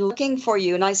said, "I've been looking for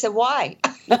you," and I said, "Why?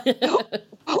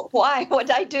 Why? What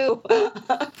did I do?"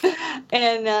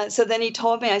 And so then he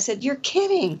told me. I said, "You're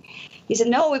kidding." He said,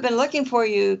 "No, we've been looking for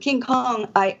you, King Kong."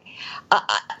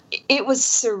 It was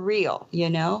surreal,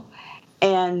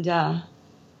 and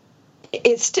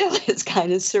it still is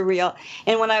kind of surreal.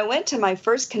 And when I went to my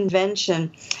first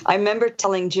convention, I remember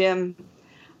telling Jim,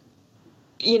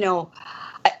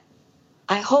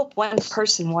 I hope one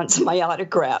person wants my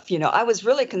autograph. I was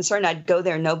really concerned I'd go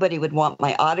there, nobody would want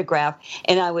my autograph,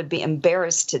 and I would be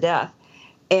embarrassed to death.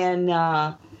 And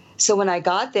so when I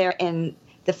got there, and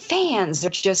the fans are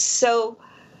just so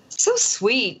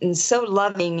sweet and so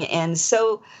loving and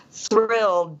so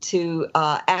thrilled to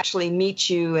actually meet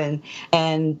you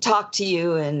and talk to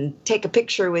you and take a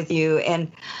picture with you, and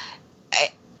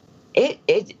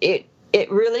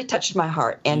it really touched my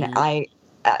heart, and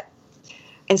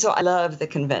and so I love the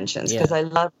conventions because I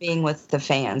love being with the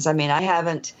fans. I mean, I have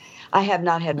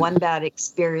not had one bad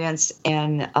experience,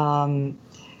 and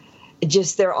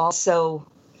they're also,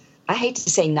 I hate to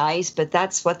say nice, but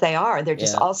that's what they are. They're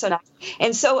just also nice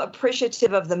and so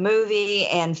appreciative of the movie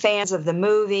and fans of the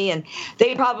movie, and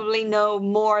they probably know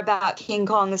more about King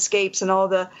Kong Escapes and all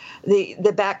the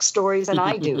backstories than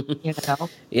I do.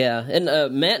 Yeah, and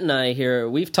Matt and I here,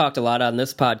 we've talked a lot on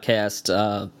this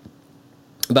podcast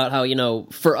about how,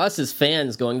 for us as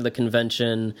fans going to the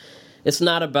convention, it's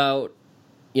not about,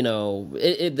 for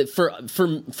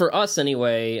us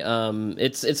anyway,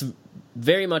 it's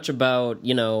very much about,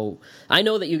 I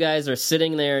know that you guys are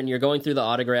sitting there and you're going through the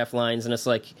autograph lines, and it's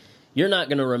like, you're not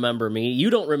going to remember me. You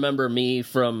don't remember me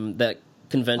from that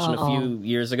convention a few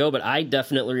years ago, but I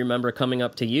definitely remember coming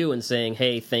up to you and saying,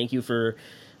 hey, thank you for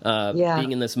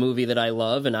being in this movie that I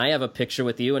love, and I have a picture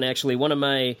with you, and actually one of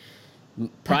my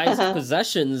prized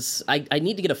possessions, I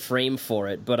need to get a frame for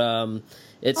it, but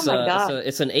it's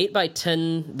an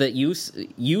 8x10 that you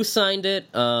signed it,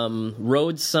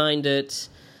 Rhodes signed it,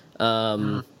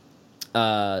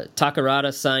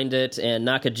 Takarada signed it, and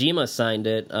Nakajima signed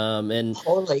it, and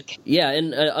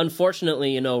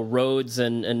unfortunately, Rhodes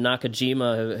and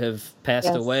Nakajima have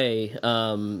passed away,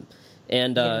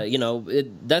 and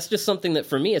that's just something that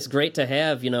for me, it's great to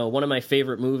have, one of my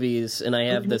favorite movies, and I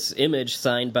have this image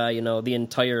signed by, the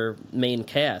entire main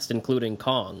cast, including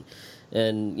Kong.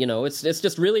 And, you know, it's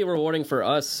just really rewarding for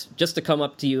us just to come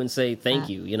up to you and say thank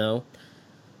you, you know?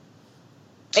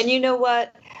 And you know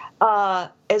what?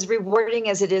 As rewarding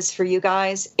as it is for you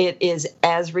guys, it is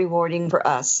as rewarding for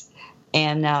us.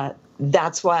 And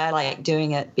that's why I like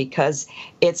doing it, because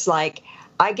it's like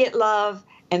I get love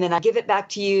and then I give it back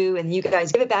to you and you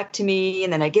guys give it back to me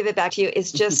and then I give it back to you.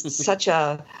 It's just such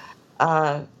a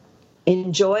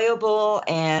enjoyable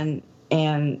and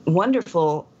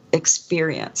wonderful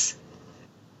experience.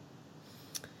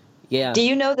 Yeah. Do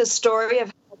you know the story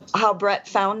of how Brett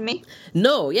found me?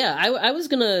 No, yeah, I was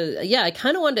gonna, yeah, I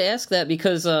kind of wanted to ask that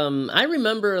because I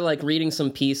remember like reading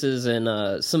some pieces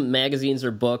in some magazines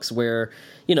or books where,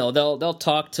 you know, they'll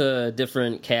talk to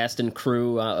different cast and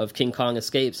crew of King Kong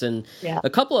Escapes, and a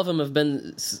couple of them have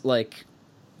been like,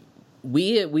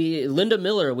 we Linda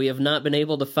Miller we have not been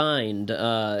able to find,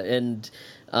 and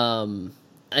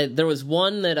there was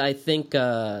one that I think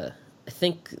the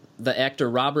actor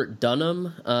Robert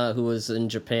Dunham, who was in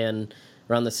Japan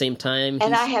around the same time.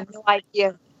 And I have no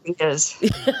idea who he is.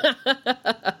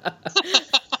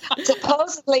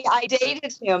 Supposedly I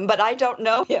dated him, but I don't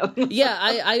know him. Yeah,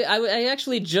 I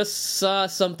actually just saw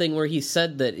something where he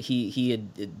said that he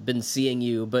had been seeing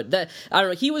you, but that, I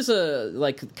don't know, he was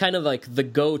kind of like the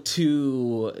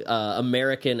go-to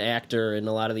American actor in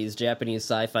a lot of these Japanese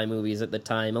sci-fi movies at the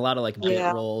time, a lot of like bit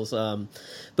roles.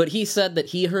 But he said that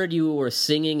he heard you were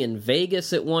singing in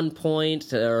Vegas at one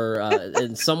point, or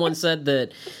and someone said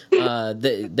that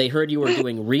they heard you were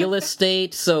doing real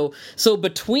estate. So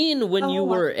between when you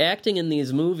were acting in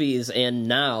these movies and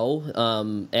now,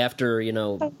 after, you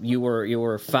know, you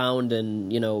were found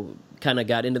and, you know, kind of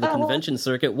got into the convention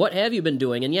circuit, what have you been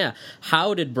doing? And yeah,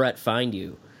 how did Brett find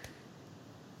you?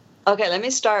 Okay, let me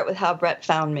start with how Brett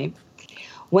found me.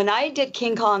 When I did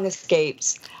King Kong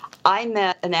Escapes, I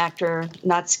met an actor,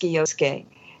 Natsuki Yosuke,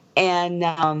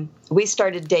 and we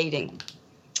started dating.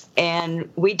 And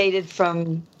we dated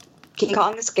from King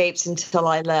Kong Escapes until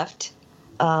I left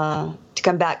to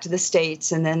come back to the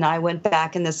States. And then I went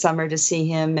back in the summer to see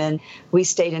him, and we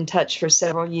stayed in touch for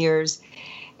several years.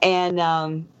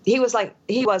 And he was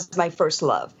my first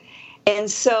love.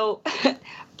 And so,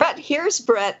 here's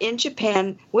Brett in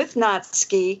Japan with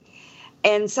Natsuki,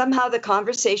 and somehow the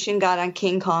conversation got on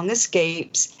King Kong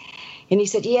Escapes. And he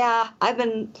said, yeah, I've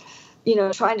been, you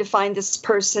know, trying to find this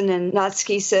person. And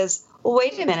Natsuki says, well,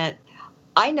 wait a minute.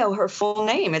 I know her full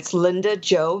name. It's Linda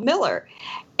Jo Miller.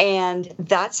 And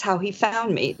that's how he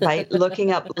found me, by looking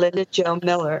up Linda Jo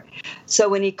Miller. So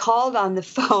when he called on the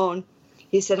phone,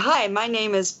 he said, hi, my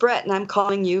name is Brett, and I'm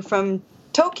calling you from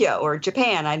Tokyo or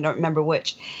Japan. I don't remember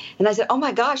which. And I said, oh,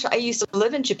 my gosh, I used to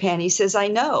live in Japan. He says, I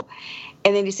know.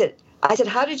 And then I said,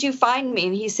 how did you find me?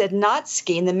 And he said,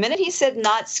 Natsuki. And the minute he said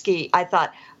Natsuki, I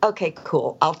thought, okay,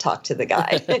 cool, I'll talk to the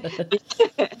guy.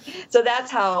 So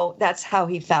that's how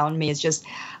he found me. It's just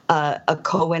a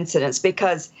coincidence,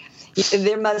 because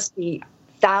there must be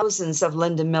thousands of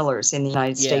Linda Millers in the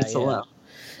United States alone.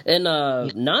 And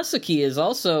Natsuki is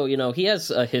also, you know, he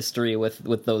has a history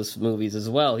with those movies as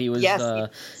well. He was,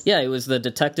 he was the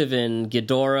detective in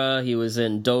Ghidorah. He was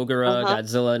in Dogora,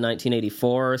 Godzilla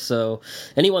 1984. So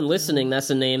anyone listening,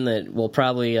 that's a name that will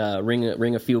probably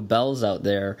ring a few bells out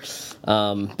there.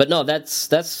 But no,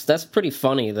 that's pretty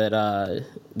funny that.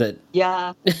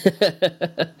 Yeah.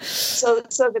 So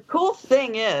the cool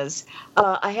thing is,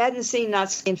 I hadn't seen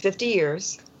Natsuki in 50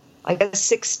 years. I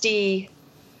guess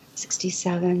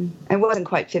 67. It wasn't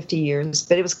quite 50 years,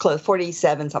 but it was close,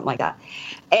 47, something like that.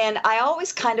 And I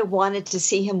always kind of wanted to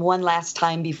see him one last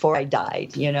time before I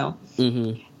died, you know?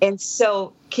 Mm-hmm. And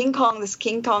so this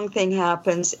King Kong thing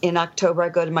happens in October. I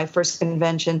go to my first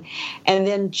convention, and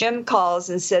then Jim calls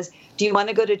and says, do you want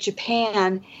to go to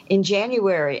Japan in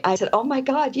January? I said, oh my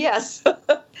God, yes.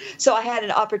 So I had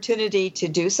an opportunity to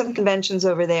do some conventions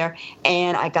over there,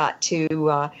 and I got to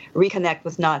reconnect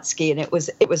with Natsuki, and it was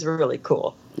really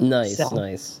cool.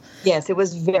 Nice. Yes, it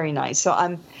was very nice.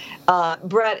 So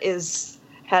Brett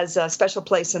has a special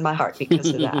place in my heart because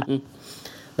of that.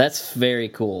 That's very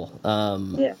cool.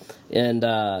 And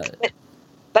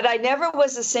but I never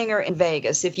was a singer in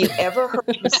Vegas. If you ever heard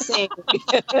me sing,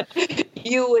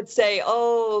 you would say,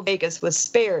 "Oh, Vegas was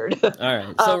spared." All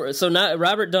right. So not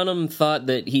Robert Dunham thought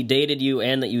that he dated you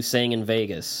and that you sang in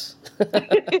Vegas.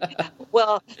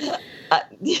 Well,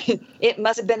 it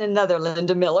must have been another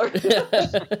Linda Miller. That's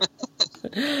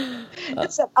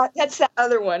that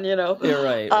other one, you know. You're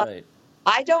right. Right.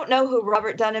 I don't know who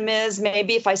Robert Dunham is.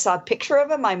 Maybe if I saw a picture of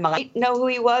him, I might know who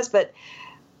he was, but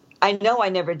I know I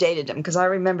never dated him because I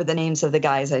remember the names of the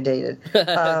guys I dated.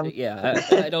 Yeah,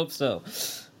 I'd hope so.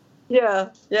 Yeah.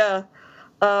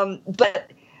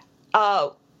 But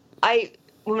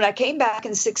when I came back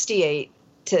in '68,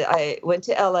 I went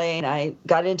to LA and I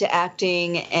got into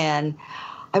acting, and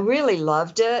I really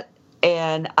loved it.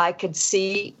 And I could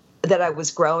see that I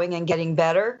was growing and getting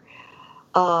better.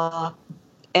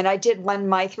 And I did win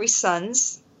My Three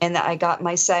Sons, and I got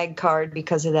my SAG card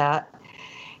because of that.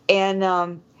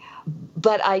 And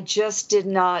but I just did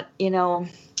not,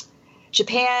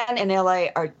 Japan and LA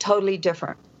are totally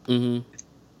different. Mm-hmm.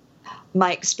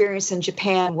 My experience in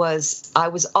Japan was I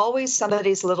was always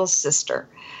somebody's little sister,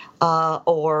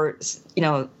 or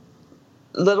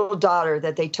little daughter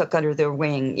that they took under their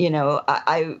wing.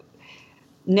 I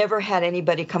never had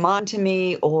anybody come on to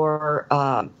me or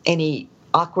any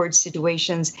awkward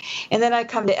situations. And then I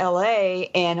come to LA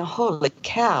and holy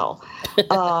cow,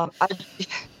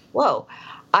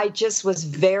 I just was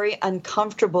very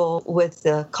uncomfortable with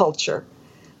the culture.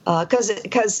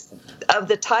 Because of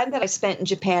the time that I spent in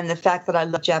Japan, the fact that I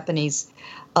love Japanese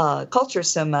culture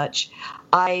so much,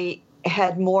 I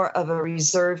had more of a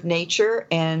reserved nature,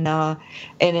 and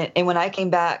when I came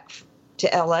back to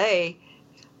LA,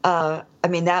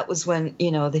 that was when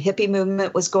the hippie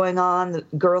movement was going on. The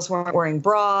girls weren't wearing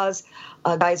bras,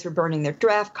 guys were burning their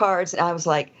draft cards, and I was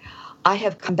like, I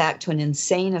have come back to an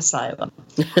insane asylum.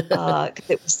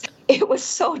 It was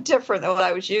so different than what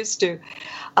I was used to.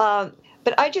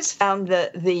 But I just found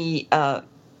the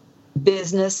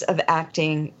business of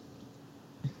acting,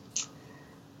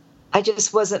 I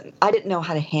didn't know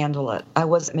how to handle it. I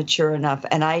wasn't mature enough.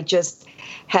 And I just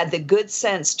had the good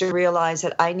sense to realize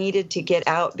that I needed to get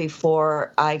out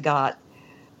before I got,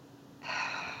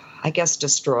 I guess,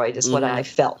 destroyed is what I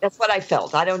felt. That's what I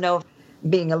felt. I don't know if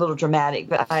being a little dramatic,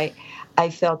 but I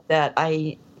felt that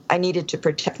I needed to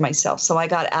protect myself. So I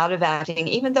got out of acting,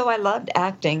 even though I loved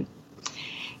acting.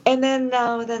 And then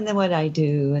what I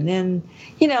do, and then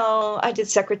I did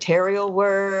secretarial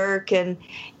work, and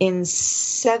in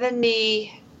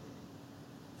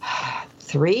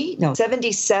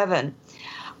 77,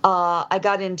 I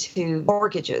got into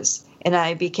mortgages, and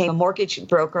I became a mortgage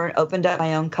broker and opened up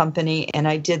my own company, and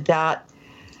I did that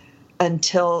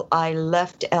until I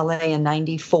left LA in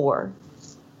 '94,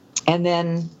 and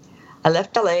then I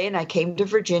left LA and I came to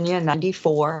Virginia in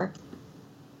 '94,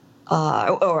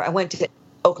 or I went to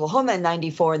Oklahoma in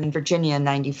 '94 and then Virginia in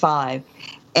 '95,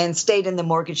 and stayed in the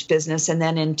mortgage business. And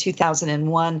then in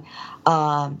 2001,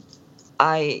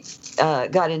 I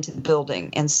got into the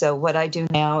building. And so what I do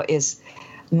now is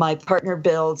my partner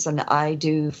builds, and I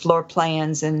do floor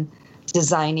plans and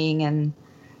designing and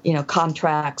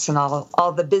contracts and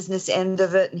all the business end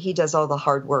of it, and he does all the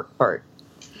hard work part.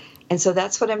 And so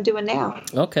that's what I'm doing now.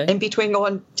 Okay. In between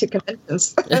going to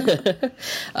conventions.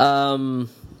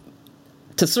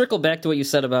 To circle back to what you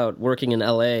said about working in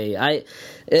LA,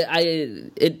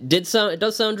 it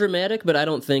does sound dramatic, but I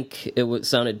don't think it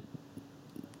sounded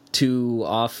too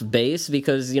off base,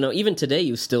 because even today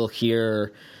you still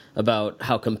hear about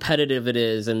how competitive it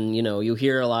is, and you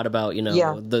hear a lot about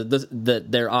the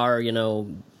there are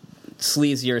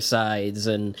sleazier sides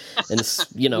and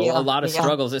a lot of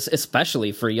struggles,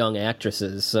 especially for young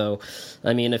actresses. So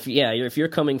I mean, if you're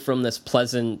coming from this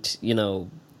pleasant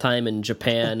time in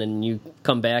Japan and you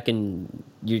come back and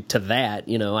you to that,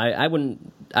 I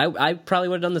probably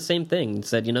would have done the same thing and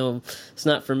said, it's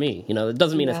not for me. It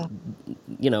doesn't mean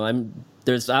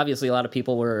there's obviously a lot of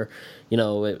people where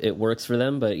it works for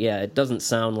them, but it doesn't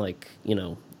sound like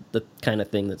the kind of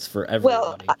thing that's for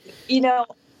everybody.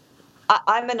 Well,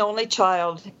 I'm an only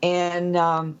child, and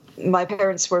my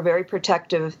parents were very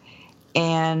protective.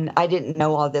 And I didn't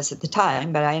know all this at the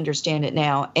time, but I understand it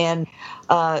now. And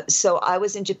so I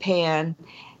was in Japan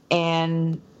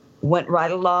and went right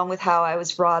along with how I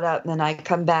was brought up. And then I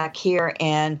come back here,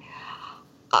 and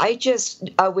I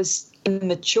was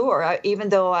immature. Even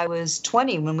though I was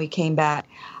 20 when we came back,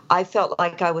 I felt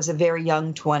like I was a very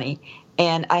young 20.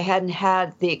 And I hadn't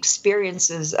had the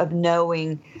experiences of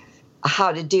knowing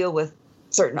how to deal with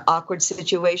certain awkward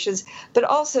situations, but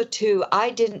also too,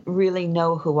 I didn't really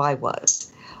know who I was.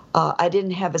 I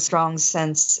didn't have a strong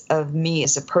sense of me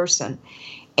as a person,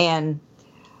 and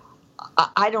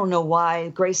I don't know why,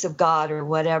 grace of God or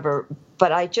whatever,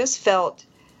 but I just felt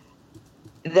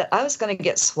that I was going to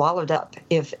get swallowed up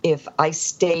if I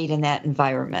stayed in that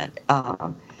environment,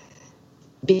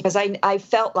 because I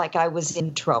felt like I was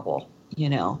in trouble,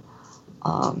 and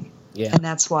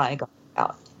that's why I got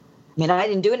out. I mean, I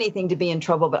didn't do anything to be in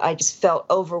trouble, but I just felt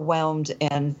overwhelmed.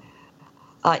 And,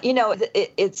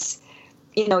 it's,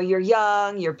 you're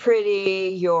young, you're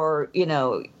pretty, you're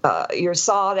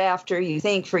sought after, you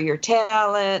think, for your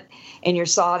talent, and you're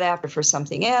sought after for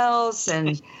something else.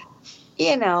 And,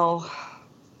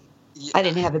 Yeah. I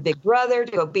didn't have a big brother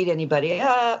to go beat anybody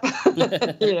up.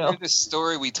 There's this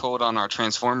story we told on our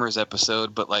Transformers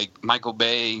episode, but like Michael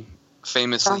Bay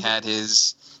famously had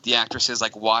the actresses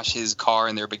like wash his car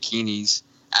in their bikinis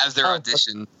as their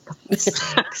audition.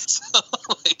 So,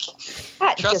 like,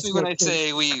 trust me when I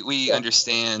say we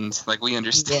understand. Like, we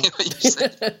understand what you're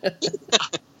saying.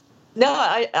 No,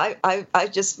 I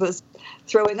just was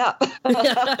throwing up.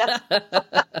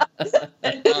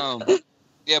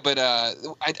 Yeah, but I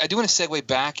do want to segue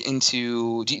back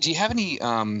into. Do you have any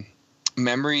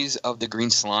memories of the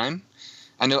green slime?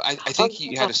 I know I think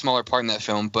you had a smaller part in that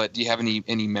film, but do you have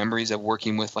any memories of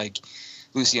working with like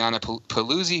Luciana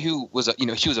Paluzzi, who was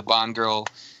she was a Bond girl?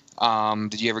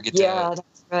 Did you ever get to? Yeah,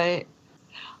 that's right.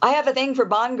 I have a thing for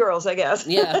Bond girls, I guess.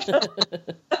 Yeah.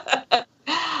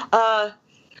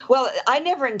 Well, I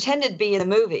never intended to be in the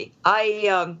movie.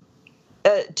 Toei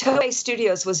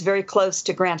Studios was very close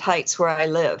to Grant Heights, where I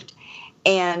lived.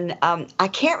 And I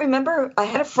can't remember. I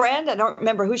had a friend. I don't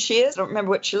remember who she is. I don't remember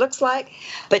what she looks like.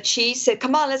 But she said,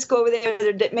 come on, let's go over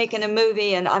there. They're making a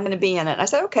movie, and I'm going to be in it. I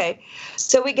said, okay.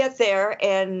 So we get there,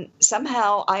 and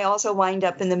somehow I also wind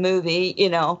up in the movie,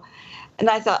 And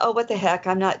I thought, oh, what the heck?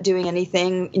 I'm not doing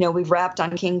anything. We've wrapped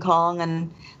on King Kong,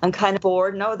 and I'm kind of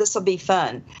bored. No, this will be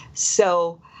fun.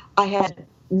 So I had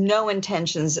no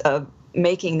intentions of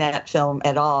making that film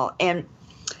at all. And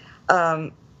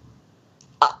I'll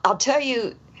tell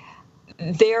you,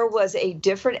 there was a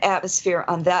different atmosphere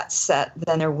on that set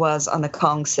than there was on the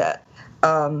Kong set,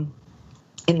 in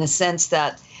the sense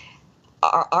that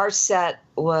our set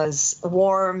was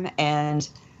warm and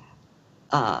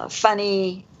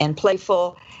funny and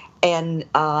playful. And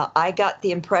I got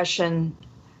the impression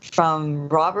from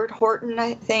Robert Horton,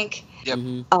 I think,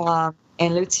 and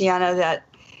Luciana, that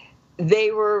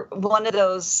they were one of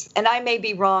those, and I may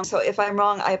be wrong, so if I'm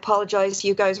wrong, I apologize to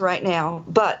you guys right now,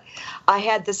 but I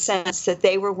had the sense that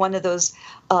they were one of those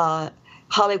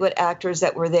Hollywood actors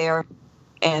that were there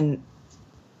and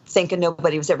thinking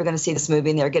nobody was ever going to see this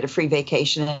movie, and they'll get a free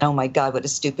vacation, and oh my God, what a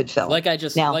stupid film.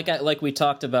 Like we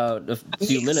talked about a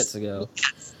few minutes ago.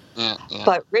 Yeah.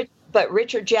 But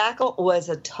Richard Jaeckel was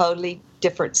a totally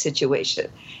different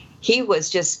situation. He was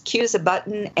just cute as a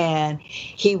button, and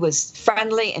he was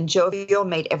friendly and jovial,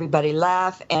 made everybody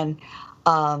laugh, and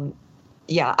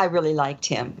I really liked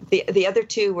him. The other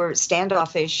two were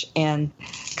standoffish and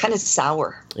kind of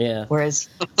sour. Yeah. Whereas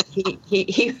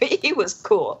he was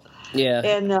cool. Yeah.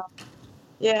 And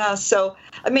so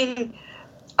I mean,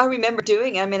 I remember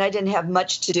doing it. I mean, I didn't have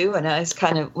much to do, and I just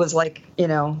kind of was like,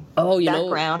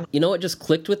 background. You know what just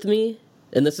clicked with me?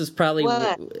 And this is probably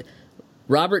what?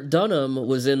 Robert Dunham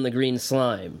was in the Green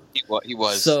Slime. He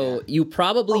was. So you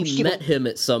probably met him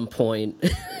at some point.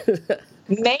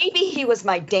 Maybe he was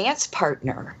my dance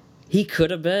partner. He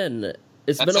could have been. That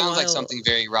been a while. Sounds like something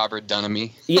very Robert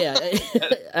Dunham-y. Yeah,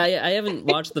 I haven't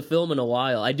watched the film in a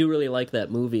while. I do really like that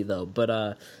movie though, but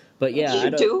yeah,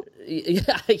 you do.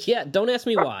 Yeah. Don't ask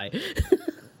me why.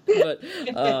 But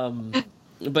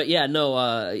yeah,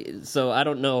 no. So I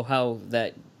don't know how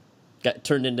that got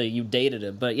turned into you dated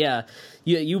him, but yeah,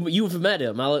 you've met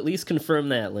him. I'll at least confirm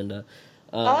that, Linda.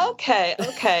 Okay.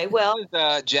 Well, it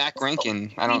was, Jack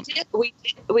Rankin.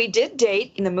 We did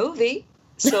date in the movie.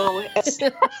 So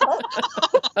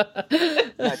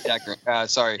not Jack.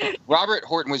 Sorry, Robert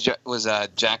Horton was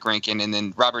Jack Rankin, and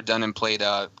then Robert Dunham played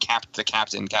the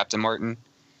Captain Martin.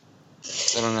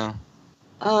 I don't know.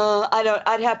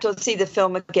 I'd have to see the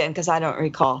film again because I don't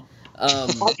recall.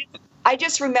 I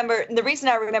just remember, the reason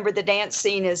I remember the dance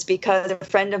scene is because a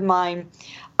friend of mine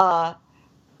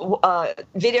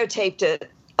videotaped it,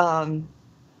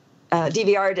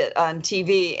 DVR'd it on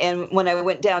TV, and when I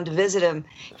went down to visit him,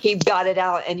 he got it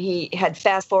out and he had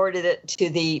fast forwarded it to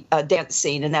the dance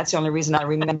scene, and that's the only reason I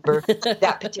remember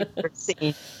that particular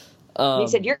scene. He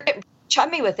said, "You're getting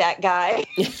chummy with that guy."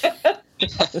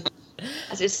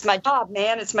 I said, "It's my job,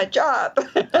 man. It's my job."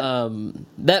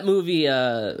 That movie,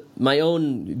 my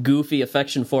own goofy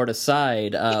affection for it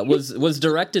aside, was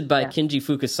directed by Kinji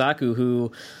Fukasaku,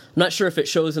 who I'm not sure if it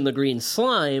shows in the Green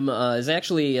Slime, is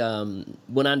actually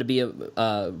went on to be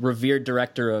a revered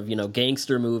director of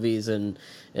gangster movies and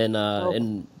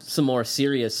some more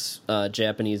serious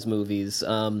Japanese movies.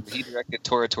 He directed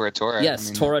Tora Tora Tora.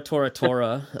 Yes, Tora Tora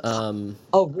Tora.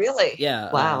 Oh, really?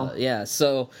 Yeah. Wow. Yeah.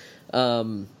 So.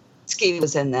 Ski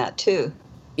was in that too.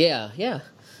 Yeah.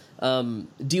 Do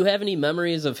you have any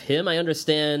memories of him? I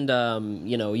understand,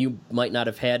 you might not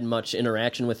have had much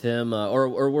interaction with him,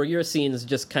 or were your scenes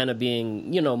just kind of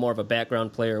being, more of a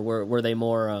background player? Were they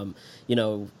more,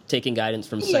 taking guidance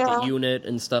from second unit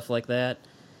and stuff like that?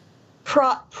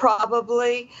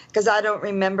 Probably, because I don't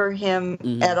remember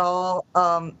him at all.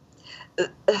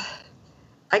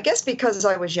 I guess because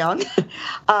I was young,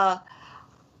 I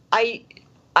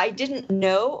didn't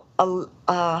know.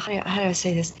 How do I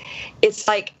say this? It's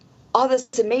like all these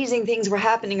amazing things were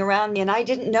happening around me, and I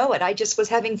didn't know it. I just was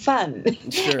having fun,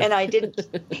 Sure. and I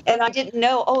didn't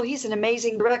know. Oh, he's an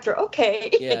amazing director. Okay,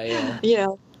 Yeah.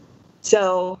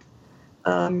 So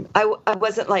I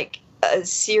wasn't like a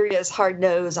serious hard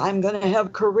nose. I'm going to have a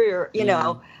career.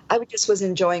 I just was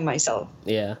enjoying myself.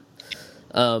 Yeah.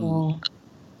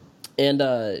 And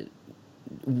do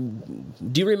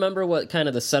you remember what kind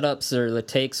of the setups or the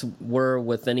takes were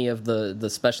with any of the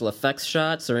special effects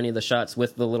shots or any of the shots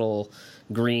with the little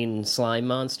green slime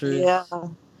monsters? Yeah.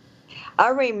 I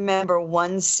remember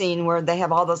one scene where they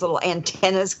have all those little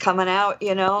antennas coming out,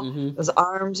 those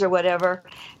arms or whatever.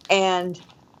 And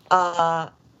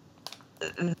the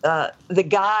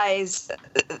guys,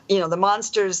 the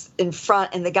monsters in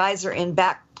front and the guys are in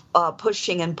back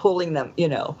pushing and pulling them,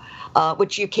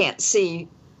 which you can't see,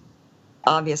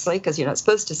 obviously, because you're not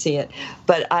supposed to see it.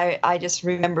 But I just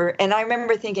remember, and I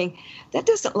remember thinking, that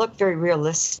doesn't look very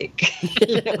realistic.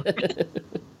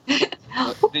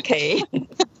 Okay.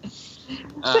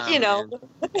 But,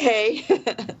 hey.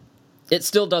 It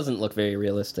still doesn't look very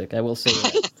realistic, I will say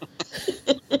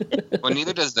that. Well,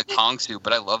 neither does the Kong suit,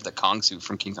 but I love the Kong suit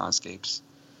from King Kong Escapes.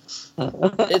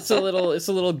 It's a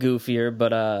little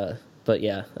goofier, but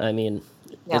yeah, I mean,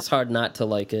 it's hard not to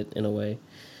like it in a way.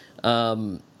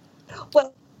 Well,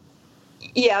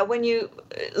 yeah, when you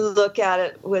look at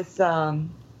it with, I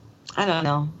don't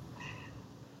know,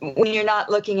 when you're not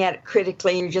looking at it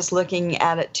critically, you're just looking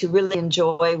at it to really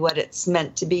enjoy what it's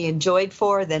meant to be enjoyed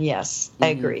for, then yes, I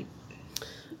agree.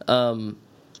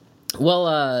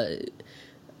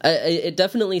 It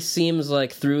definitely seems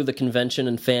like through the convention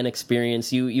and fan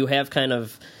experience, you have kind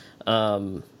of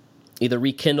either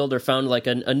rekindled or found like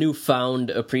a newfound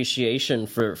appreciation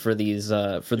for these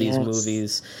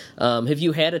movies. Have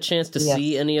you had a chance to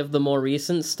see any of the more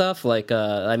recent stuff? Like,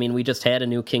 we just had a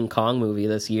new King Kong movie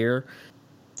this year.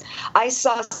 I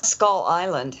saw Skull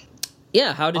Island.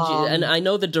 Yeah, how did you? And I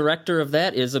know the director of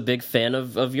that is a big fan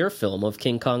of your film, of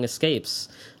King Kong Escapes.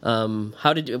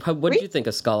 What did you think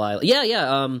of Skull Island?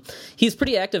 Yeah. He's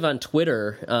pretty active on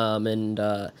Twitter. And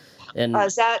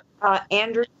is that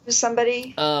Andrew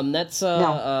somebody? That's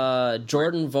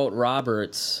Jordan Vogt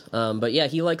Roberts. But yeah,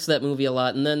 he likes that movie a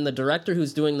lot. And then the director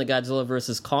who's doing the Godzilla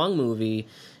vs. Kong movie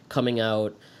coming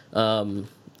out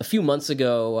a few months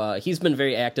ago, he's been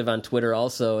very active on Twitter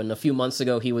also, and a few months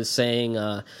ago he was saying,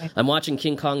 I'm watching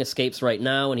King Kong Escapes right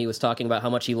now, and he was talking about how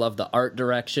much he loved the art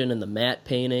direction and the matte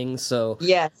painting, so...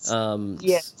 Yes.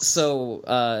 So,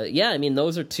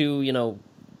 those are two,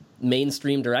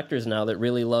 mainstream directors now that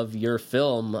really love your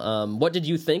film. What did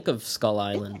you think of Skull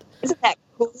Island? Isn't that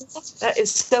cool? That is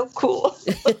so cool.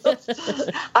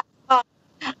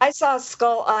 I saw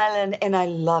Skull Island, and I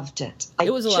loved it.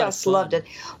 It was a lot of fun. Loved it.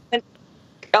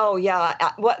 Oh, yeah.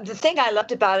 The thing I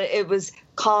loved about it, it was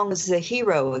Kong is the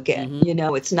hero again.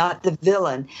 Mm-hmm. It's not the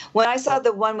villain. When I saw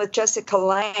the one with Jessica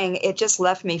Lange, it just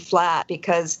left me flat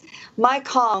because my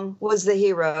Kong was the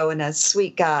hero and a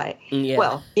sweet guy. Yeah.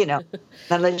 Well,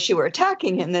 unless you were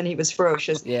attacking him, then he was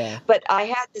ferocious. Yeah. But I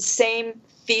had the same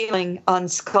feeling on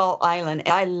Skull Island.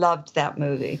 I loved that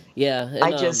movie. Yeah. And,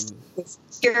 I just was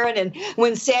cheering, and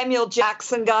when Samuel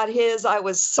Jackson got his, I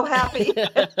was so happy.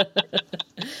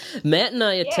 Matt and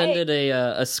I attended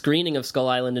a screening of Skull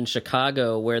Island in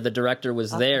Chicago where the director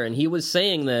was there, and he was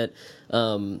saying that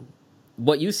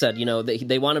what you said,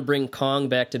 they want to bring Kong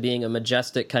back to being a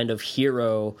majestic kind of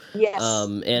hero. Yes.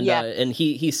 And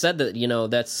he said that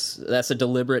that's a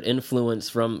deliberate influence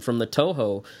from the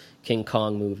Toho King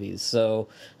Kong movies. So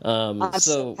I'm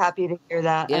so happy to hear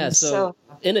that. Yeah. So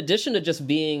in addition to just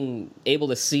being able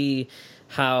to see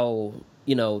how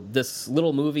this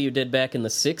little movie you did back in the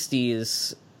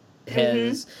 60s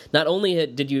has not only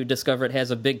did you discover it has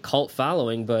a big cult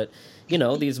following, but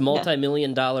these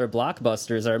multi-million-dollar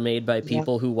blockbusters are made by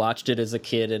people who watched it as a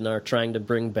kid and are trying to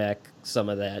bring back some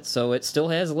of that. So it still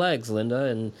has legs, Linda,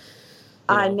 and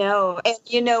I know. And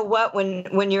you know what?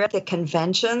 When you're at the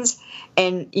conventions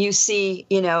and you see,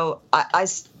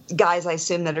 guys, I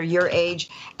assume that are your age,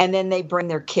 and then they bring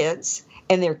their kids,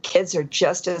 and their kids are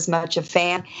just as much a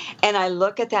fan. And I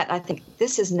look at that and I think,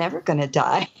 this is never going to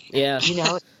die. Yeah.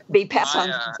 Be passed on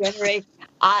to generate.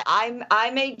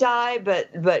 I may die, but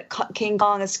King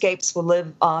Kong Escapes will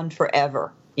live on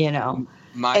forever.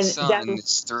 My son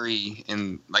is 3,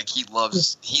 and he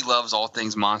loves all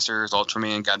things monsters,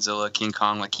 Ultraman, Godzilla, King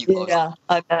Kong. He loves. Yeah,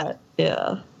 I bet.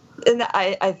 Yeah, and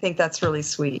I think that's really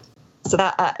sweet. So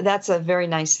that's a very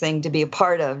nice thing to be a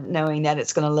part of, knowing that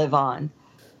it's going to live on.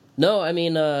 No, I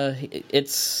mean,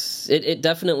 it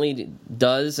definitely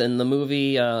does, and the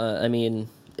movie, I mean,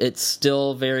 it's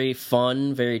still very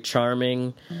fun, very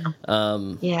charming.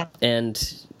 Yeah.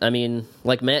 And, I mean,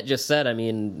 like Matt just said, I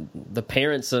mean, the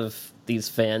parents of these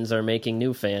fans are making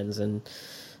new fans, and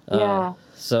Yeah.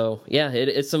 so yeah,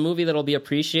 it's a movie that'll be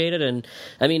appreciated. And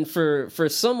I mean, for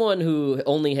someone who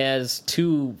only has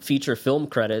 2 feature film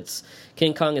credits,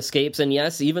 King Kong Escapes and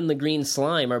yes, even The Green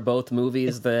Slime are both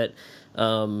movies that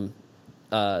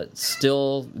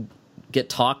still get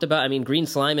talked about. I mean, Green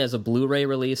Slime has a Blu-ray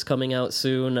release coming out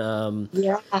soon.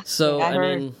 So yeah, I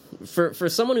mean, for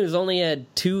someone who's only had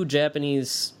 2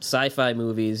 Japanese sci-fi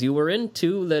movies, you were in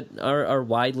 2 that are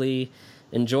widely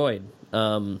enjoyed.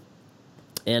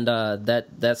 And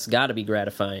that's got to be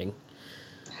gratifying.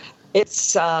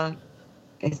 It's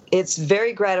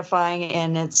very gratifying,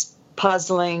 and it's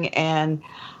puzzling, and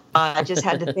I just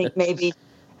had to think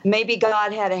maybe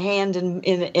God had a hand in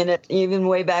it even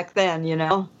way back then, you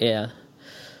know? Yeah.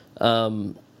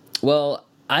 Well,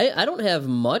 I don't have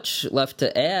much left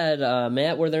to add.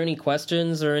 Matt, were there any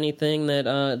questions or anything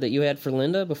that you had for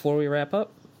Linda before we wrap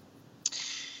up?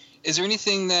 Is there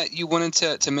anything that you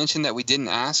wanted to mention that we didn't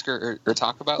ask or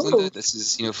talk about, Linda? This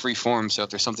is free form, so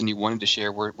if there's something you wanted to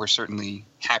share, we're certainly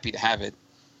happy to have it.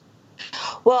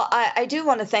 Well, I do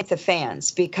want to thank the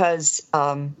fans because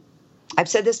I've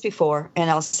said this before, and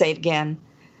I'll say it again.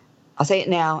 I'll say it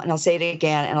now, and I'll say it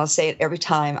again, and I'll say it every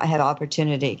time I have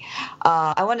opportunity.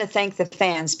 I want to thank the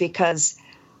fans because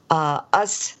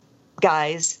us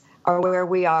guys are where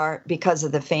we are because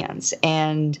of the fans,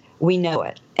 and we know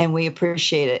it, and we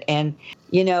appreciate it. And,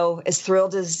 you know, as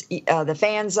thrilled as the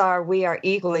fans are, we are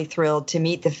equally thrilled to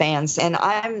meet the fans. And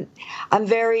I'm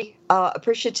very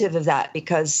appreciative of that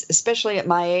because, especially at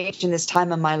my age and this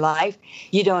time of my life,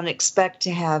 you don't expect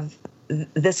to have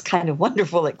this kind of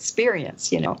wonderful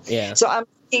experience, you know. Yeah. So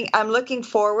I'm looking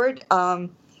forward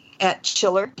at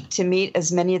Chiller to meet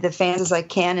as many of the fans as I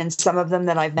can, and some of them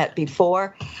that I've met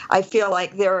before. I feel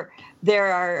like there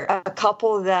are a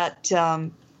couple that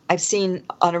I've seen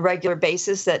on a regular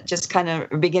basis that just kind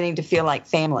of are beginning to feel like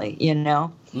family, you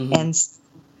know. Mm-hmm. And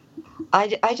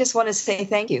I just want to say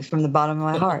thank you from the bottom of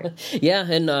my heart. Yeah,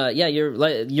 and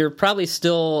you're probably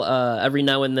still every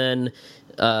now and then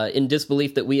in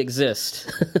disbelief that we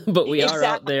exist, but we are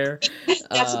out there.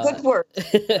 That's a good word.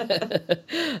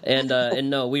 And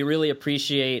no, we really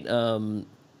appreciate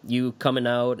you coming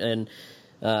out. And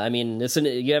I mean,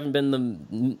 you haven't been in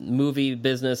the movie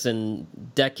business in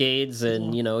decades,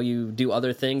 and you know you do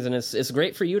other things, and it's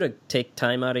great for you to take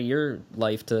time out of your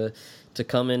life to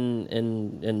come in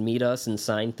and meet us and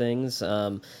sign things.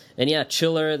 And yeah,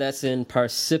 Chiller, that's in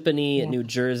Parsippany, New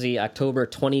Jersey, October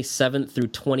 27th through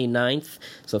 29th.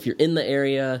 So if you're in the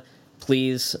area,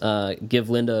 please give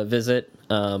Linda a visit.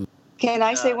 Can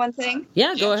I say one thing?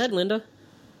 Yeah, go ahead, Linda.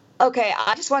 Okay,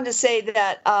 I just wanted to say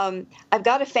that I've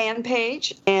got a fan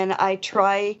page, and I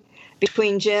try,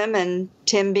 between Jim and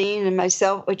Tim Bean and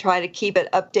myself, we try to keep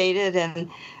it updated and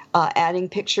adding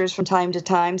pictures from time to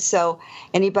time. So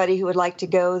anybody who would like to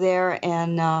go there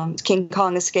and King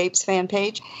Kong Escapes fan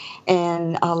page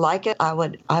and like it, I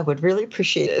would really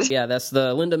appreciate it. Yeah, that's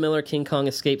the Linda Miller King Kong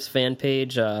Escapes fan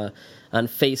page on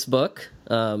Facebook.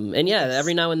 And yeah,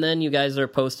 every now and then you guys are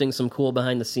posting some cool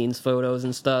behind the scenes photos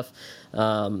and stuff.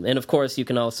 And of course you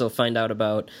can also find out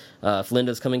about if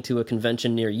Linda's coming to a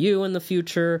convention near you in the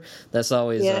future. That's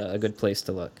always a good place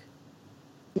to look.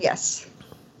 Yes.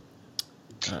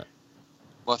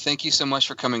 Well, thank you so much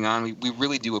for coming on. We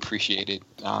really do appreciate it.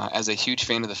 As a huge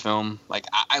fan of the film, like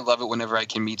I love it whenever I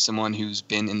can meet someone who's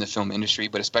been in the film industry,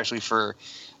 but especially for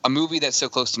a movie that's so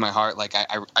close to my heart. Like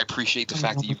I appreciate the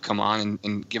fact that you've come on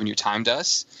and given your time to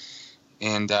us,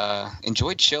 and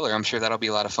enjoyed Chiller. I'm sure that'll be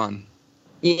a lot of fun.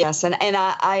 Yes, and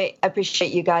I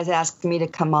appreciate you guys asking me to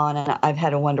come on, and I've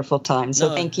had a wonderful time.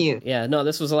 So thank you. Yeah, no,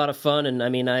 this was a lot of fun, and I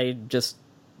mean, I just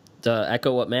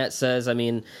echo what Matt says. I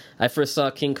mean, I first saw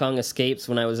King Kong Escapes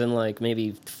when I was in like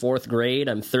maybe 4th grade.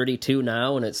 I'm 32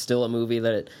 now, and it's still a movie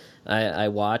that I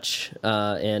watch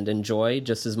and enjoy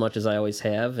just as much as I always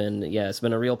have. And yeah, it's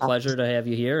been a real pleasure to have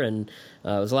you here, and it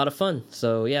was a lot of fun.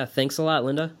 So yeah, thanks a lot,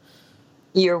 Linda.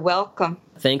 You're welcome.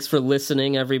 Thanks for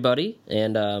listening, everybody,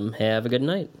 and have a good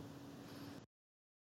night.